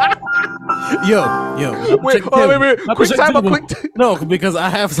 Yo. Wait, wait. Quick time, No, because I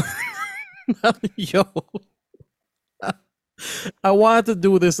have. Yo, I wanted to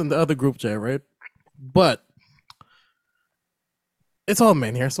do this in the other group chat, right? But it's all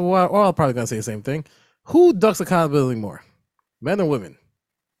men here, so we're all probably gonna say the same thing. Who ducks accountability more, men or women?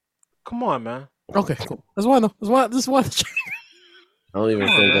 Come on, man. Okay, cool. That's why I know. That's why. I don't even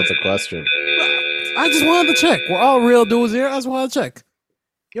think that's a question. I just wanted to check. We're all real dudes here. I just wanted to check.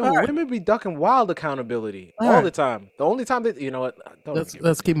 Yo, All right. women be ducking wild accountability All all right. the time. The only time that you know what?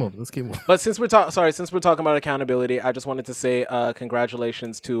 Let's keep moving. But since we're talking about accountability, I just wanted to say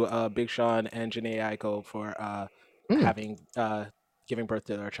congratulations to Big Sean and Janae Aiko for giving birth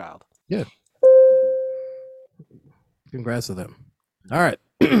to their child. Yeah. Congrats to them. All right.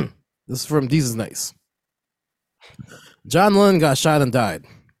 This is from Jesus Nice. John Lennon got shot and died.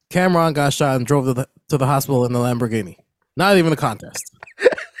 Cameron got shot and drove to the hospital in the Lamborghini. Not even a contest.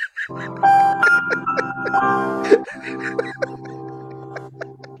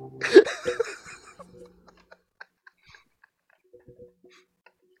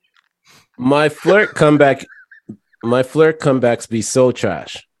 My flirt comebacks be so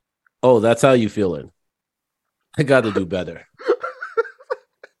trash. Oh, that's how you feeling. I got to do better.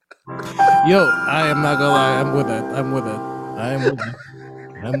 Yo, I am not gonna lie.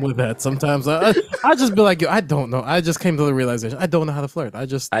 I'm with that. Sometimes I just be like, yo, I don't know. I just came to the realization I don't know how to flirt. I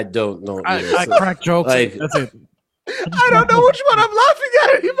don't know. I crack jokes. Like, that's it. I don't know which one I'm laughing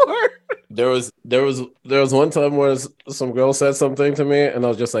at anymore. There was one time where some girl said something to me, and I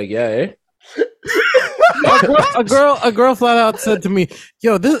was just like, yeah, eh? a girl flat out said to me,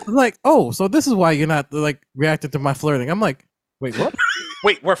 yo, this like, oh, so this is why you're not like reacting to my flirting. I'm like, wait, what?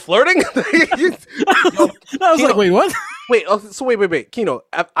 Wait, we're flirting? I was like, wait, what? Wait, so wait, Kino,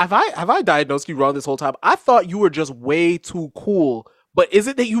 have I diagnosed you wrong this whole time? I thought you were just way too cool, but is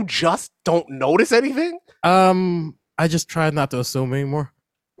it that you just don't notice anything? I just try not to assume anymore.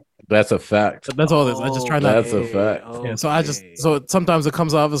 That's a fact. That's all it is. I just try not. That's a fact. Yeah, so sometimes it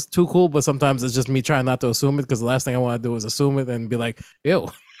comes off as too cool, but sometimes it's just me trying not to assume it because the last thing I want to do is assume it and be like, ew.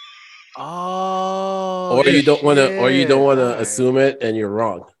 Oh, or you don't want to assume it and you're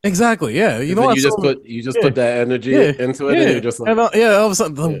wrong. Exactly. Yeah. You know, you just put that energy into it, and you're just like, all of a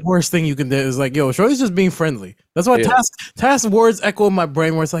sudden, the worst thing you can do is like, yo, Shorty's just being friendly. That's why task words echo in my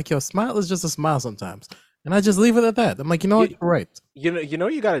brain where it's like, yo, smile is just a smile sometimes, and I just leave it at that. I'm like, you know what, you're right. You know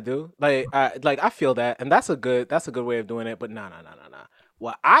what you got to do. I feel that, and that's a good way of doing it. But nah.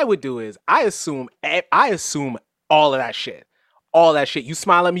 What I would do is I assume all of that shit. All that shit. You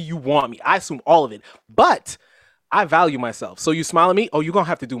smile at me, you want me. I assume all of it. But I value myself. So you smile at me, oh, you're going to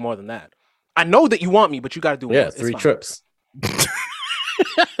have to do more than that. I know that you want me, but you got to do more. Yeah, 3 trips.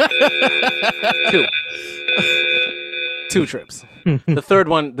 2 trips. The third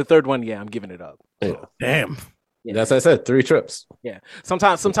one, yeah, I'm giving it up. Yeah. Damn. Yeah. That's what I said, 3 trips. Yeah.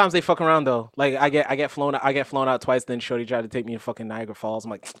 Sometimes they fuck around though. Like I get flown out twice. Then Shorty tried to take me to fucking Niagara Falls.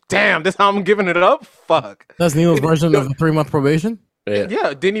 I'm like, damn, this how I'm giving it up. Fuck. That's Nino's version of the 3-month probation.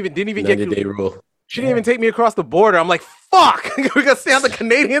 Yeah. Didn't even get 90-day rule. She didn't even take me across the border. I'm like, fuck. We gotta stay on the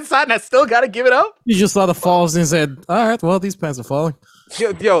Canadian side, and I still gotta give it up. You just saw the falls and said, all right, well, these pants are falling.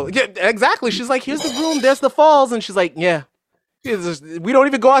 Yo, yeah, exactly. She's like, here's the room. There's the falls, and she's like, yeah. We don't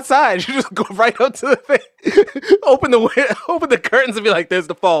even go outside. You just go right up to the thing, open the curtains, and be like, "There's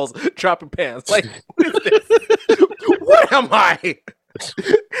the falls." Drop your pants. Like, what is this? What am I?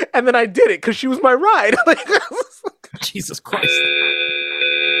 And then I did it because she was my ride. Like, Jesus Christ!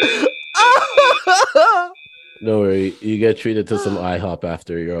 Don't worry, you get treated to some IHOP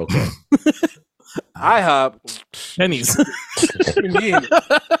after. You're okay. IHOP, pennies. What do you mean?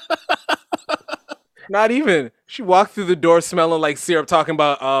 Not even. She walked through the door smelling like syrup, talking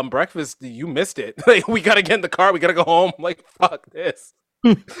about breakfast. You missed it. Like, we gotta get in the car. We gotta go home. I'm like, fuck this.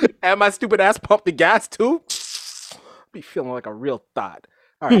 And my stupid ass pumped the gas too. Be feeling like a real thought.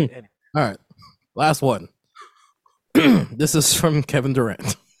 All right. All right. Last one. This is from Kevin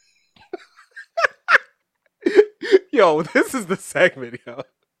Durant. Yo, this is the segment, yo.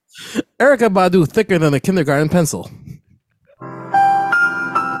 Erykah Badu thicker than a kindergarten pencil.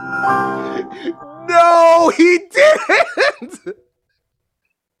 No, he didn't.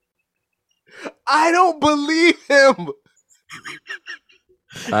 I don't believe him.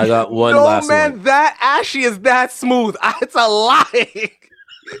 I got one no, last man, one. that ashy is that smooth. It's a lie.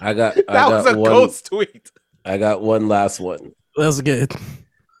 That was a ghost tweet. I got one last one. That's good.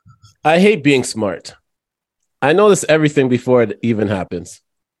 I hate being smart. I notice everything before it even happens.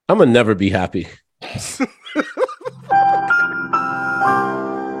 I'm gonna never be happy.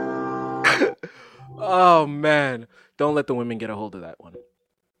 Oh man, don't let the women get a hold of that one.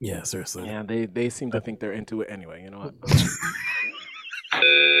 Yeah, seriously. Yeah, they seem to think they're into it anyway. You know what?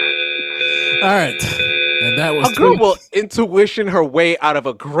 All right, and that was A girl tweets. will intuition her way out of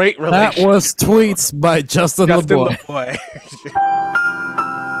a great That relationship. was tweets by Justin LeBoy. LeBoy.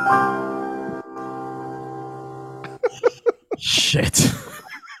 Shit.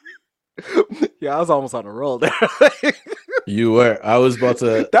 Yeah, I was almost on a roll there. You were. I was about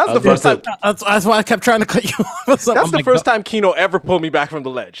to. That's I the was first about time. to- That's why I kept trying to cut you off. What's up? That's I'm the like, first time Kino ever pulled me back from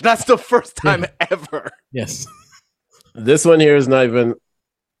the ledge. That's the first time ever. Yes. This one here is not even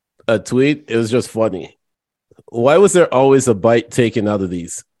a tweet. It was just funny. Why was there always a bite taken out of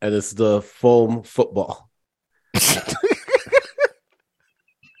these? And it's the foam football.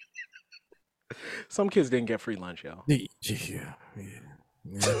 Some kids didn't get free lunch, yo. Yeah.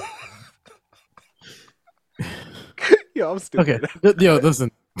 Yo, I'm stupid. Okay. Yo, listen.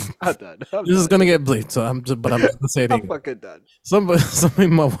 I'm done. This is gonna get bleeped, so I'm just gonna say it I'm again. fucking done. Somebody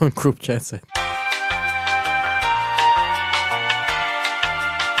in my one group chat said.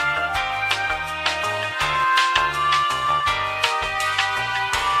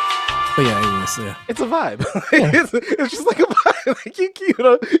 But yeah, anyways, yeah. It's a vibe. It's just like a vibe. Like you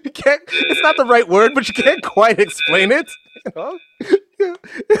know, you can't. It's not the right word, but you can't quite explain it. You know,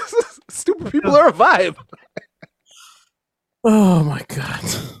 stupid people are a vibe. Oh my god.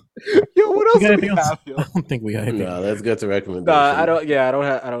 Yo, what else You got do we anything else? have? Yo? I don't think we got anything. No, let's get to recommendations. Nah, I don't. Yeah, I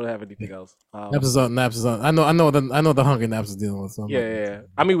don't have anything else. Naps is on. Naps is on. I know the hunger Naps is dealing with. So Yeah.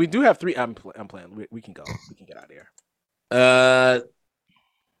 I mean, we do have three. I'm playing. We can go. We can get out of here.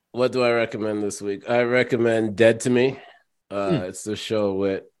 What do I recommend this week? I recommend Dead to Me. It's the show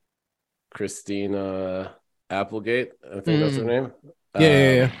with Christina Applegate. I think that's her name.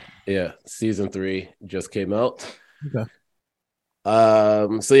 Yeah. Season 3 just came out. Okay.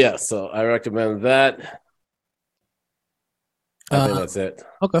 So I recommend that. I think that's it.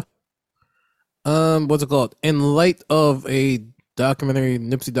 Okay. What's it called? In light of a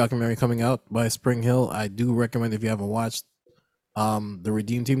Nipsey documentary coming out by Spring Hill, I do recommend, if you haven't watched the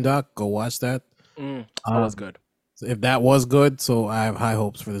Redeem Team doc, go watch that. That was good. So if that was good, so I have high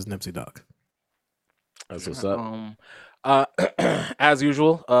hopes for this Nipsey doc. That's what's up. As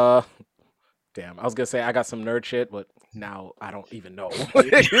usual, damn, I was gonna say I got some nerd shit, but now I don't even know.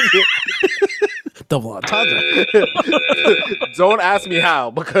 Double entendre. Don't ask me how,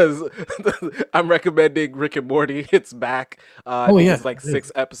 because I'm recommending Rick and Morty. It's back. It's like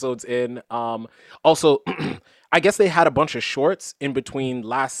 6 episodes in. Also, I guess they had a bunch of shorts in between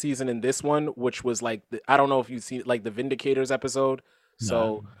last season and this one, which was like I don't know if you've seen like the Vindicators episode.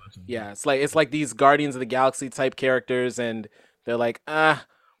 So yeah, it's like these Guardians of the Galaxy type characters, and they're like,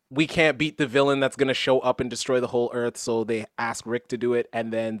 we can't beat the villain that's gonna show up and destroy the whole Earth. So they ask Rick to do it,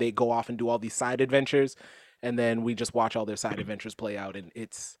 and then they go off and do all these side adventures, and then we just watch all their side adventures play out, and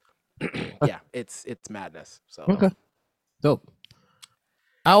it's it's madness. So Okay, dope.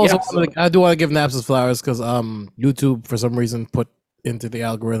 I also Yeah, I do want to give Naps his flowers because YouTube for some reason put into the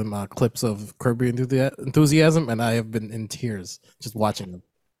algorithm clips of Kirby Enthusiasm, and I have been in tears just watching them.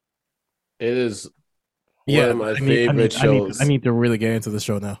 It is one of my favorite shows. I need to really get into the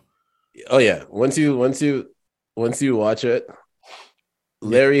show now. Oh yeah, once you watch it,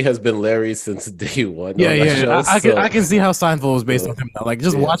 Larry has been Larry since day one. Yeah. I can see how Seinfeld was based on him now. Like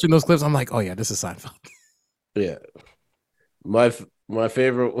just watching those clips, I'm like, oh yeah, this is Seinfeld. Yeah, my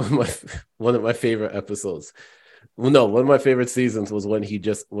favorite one of my favorite episodes. Well, no, one of my favorite seasons was when he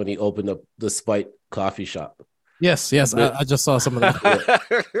opened up the Spite coffee shop. Yes, I just saw some of that.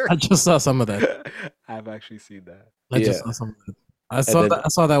 I just saw some of that. I've actually seen that. I just saw some of that. I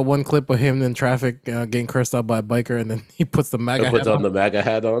saw that one clip of him in traffic getting cursed out by a biker, and then he puts the MAGA hat on. The MAGA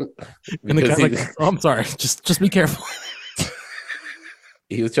hat on. And the guy's like, oh, I'm sorry, just be careful.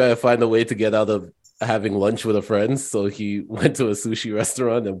 He was trying to find a way to get out of having lunch with a friend, so he went to a sushi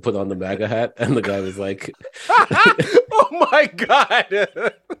restaurant and put on the MAGA hat, and the guy was like, oh my god.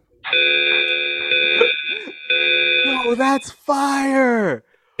 Yo, that's fire.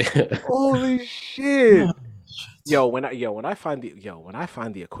 Holy shit. When I find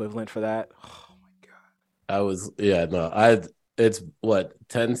the equivalent for that, oh my god. It's what,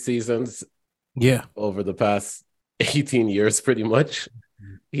 10 seasons? Yeah. Over the past 18 years, pretty much.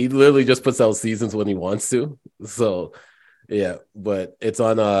 He literally just puts out seasons when he wants to. So yeah, but it's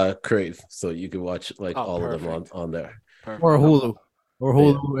on Crave, so you can watch all of them on there. Perfect. Or Hulu.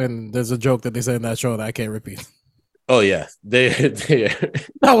 And there's a joke that they say in that show that I can't repeat. Oh yeah, they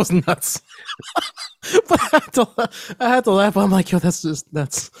That was nuts. But I had to laugh. I'm like, yo, that's just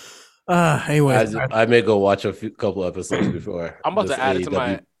nuts. Anyway, I may go watch a couple episodes before. I'm about this to add it to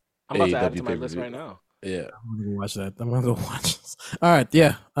my. I'm about to add it AEW to my list pay-per-view. right now. Yeah. I'm gonna go watch that. I'm gonna go watch this. All right,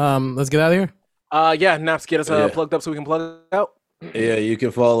 yeah. Let's get out of here. Yeah, Naps, get us Yeah. plugged up so we can plug out. Yeah, you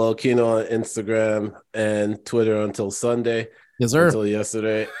can follow Kino on Instagram and Twitter until Sunday. Yes, sir. Until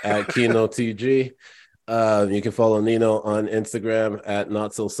yesterday at Kino TG. You can follow Nino on Instagram at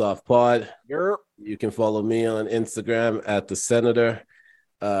Not So Soft Pod. Yep. You can follow me on Instagram at The Senator.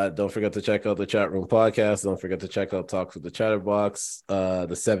 Don't forget to check out the Chat Room Podcast. Don't forget to check out Talks with the Chatterbox, the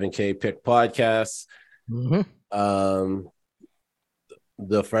 7K Pick Podcast,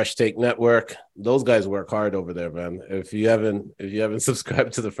 the Fresh Take Network. Those guys work hard over there, man. If you haven't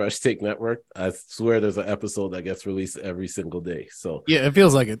subscribed to the Fresh Take Network, I swear there's an episode that gets released every single day. So Yeah, it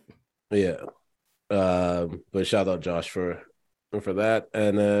feels like it. yeah. But shout out Josh for that.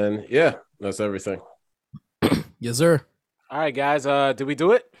 And then yeah, that's everything. Yes, sir. All right, guys. Did we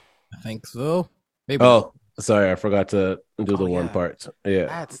do it? I think so. Maybe. Oh, sorry, I forgot to do the Oh, one yeah. part.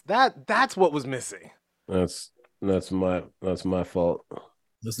 Yeah. That's what was missing. That's my fault.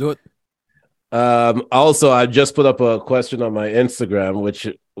 Let's do it. Also, I just put up a question on my Instagram,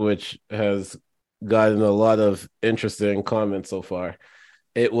 which has gotten a lot of interesting comments so far.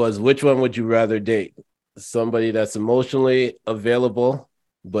 It was, which one would you rather date? Somebody that's emotionally available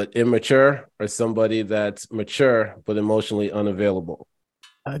but immature, or somebody that's mature but emotionally unavailable?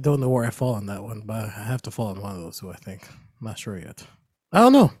 I don't know where I fall on that one, but I have to fall on one of those two, I think. I'm not sure yet. I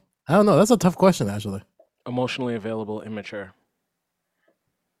don't know. That's a tough question, actually. Emotionally available, immature.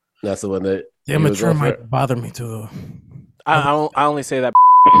 That's the one that The you would immature go for? might bother me too, though. I only say that.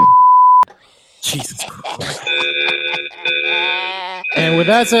 Jesus Christ. And with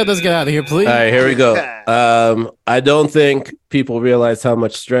that said, let's get out of here, please. All right, here we go. I don't think people realize how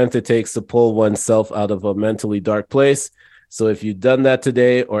much strength it takes to pull oneself out of a mentally dark place. So if you've done that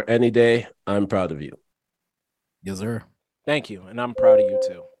today or any day, I'm proud of you. Yes, sir. Thank you, and I'm proud of you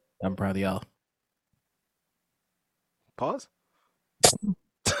too. I'm proud of y'all. Pause.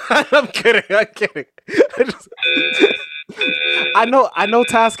 I'm kidding. I know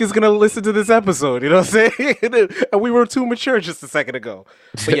Task is gonna listen to this episode, you know what I'm saying? And we were too mature just a second ago.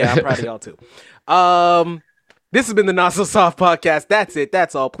 But yeah, I'm proud of y'all too. This has been the Not So Soft Podcast. That's it.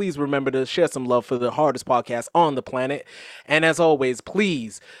 That's all. Please remember to share some love for the hardest podcast on the planet. And as always,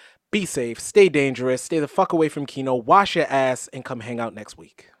 please be safe, stay dangerous, stay the fuck away from Kino, wash your ass, and come hang out next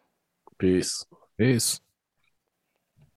week. Peace. Peace.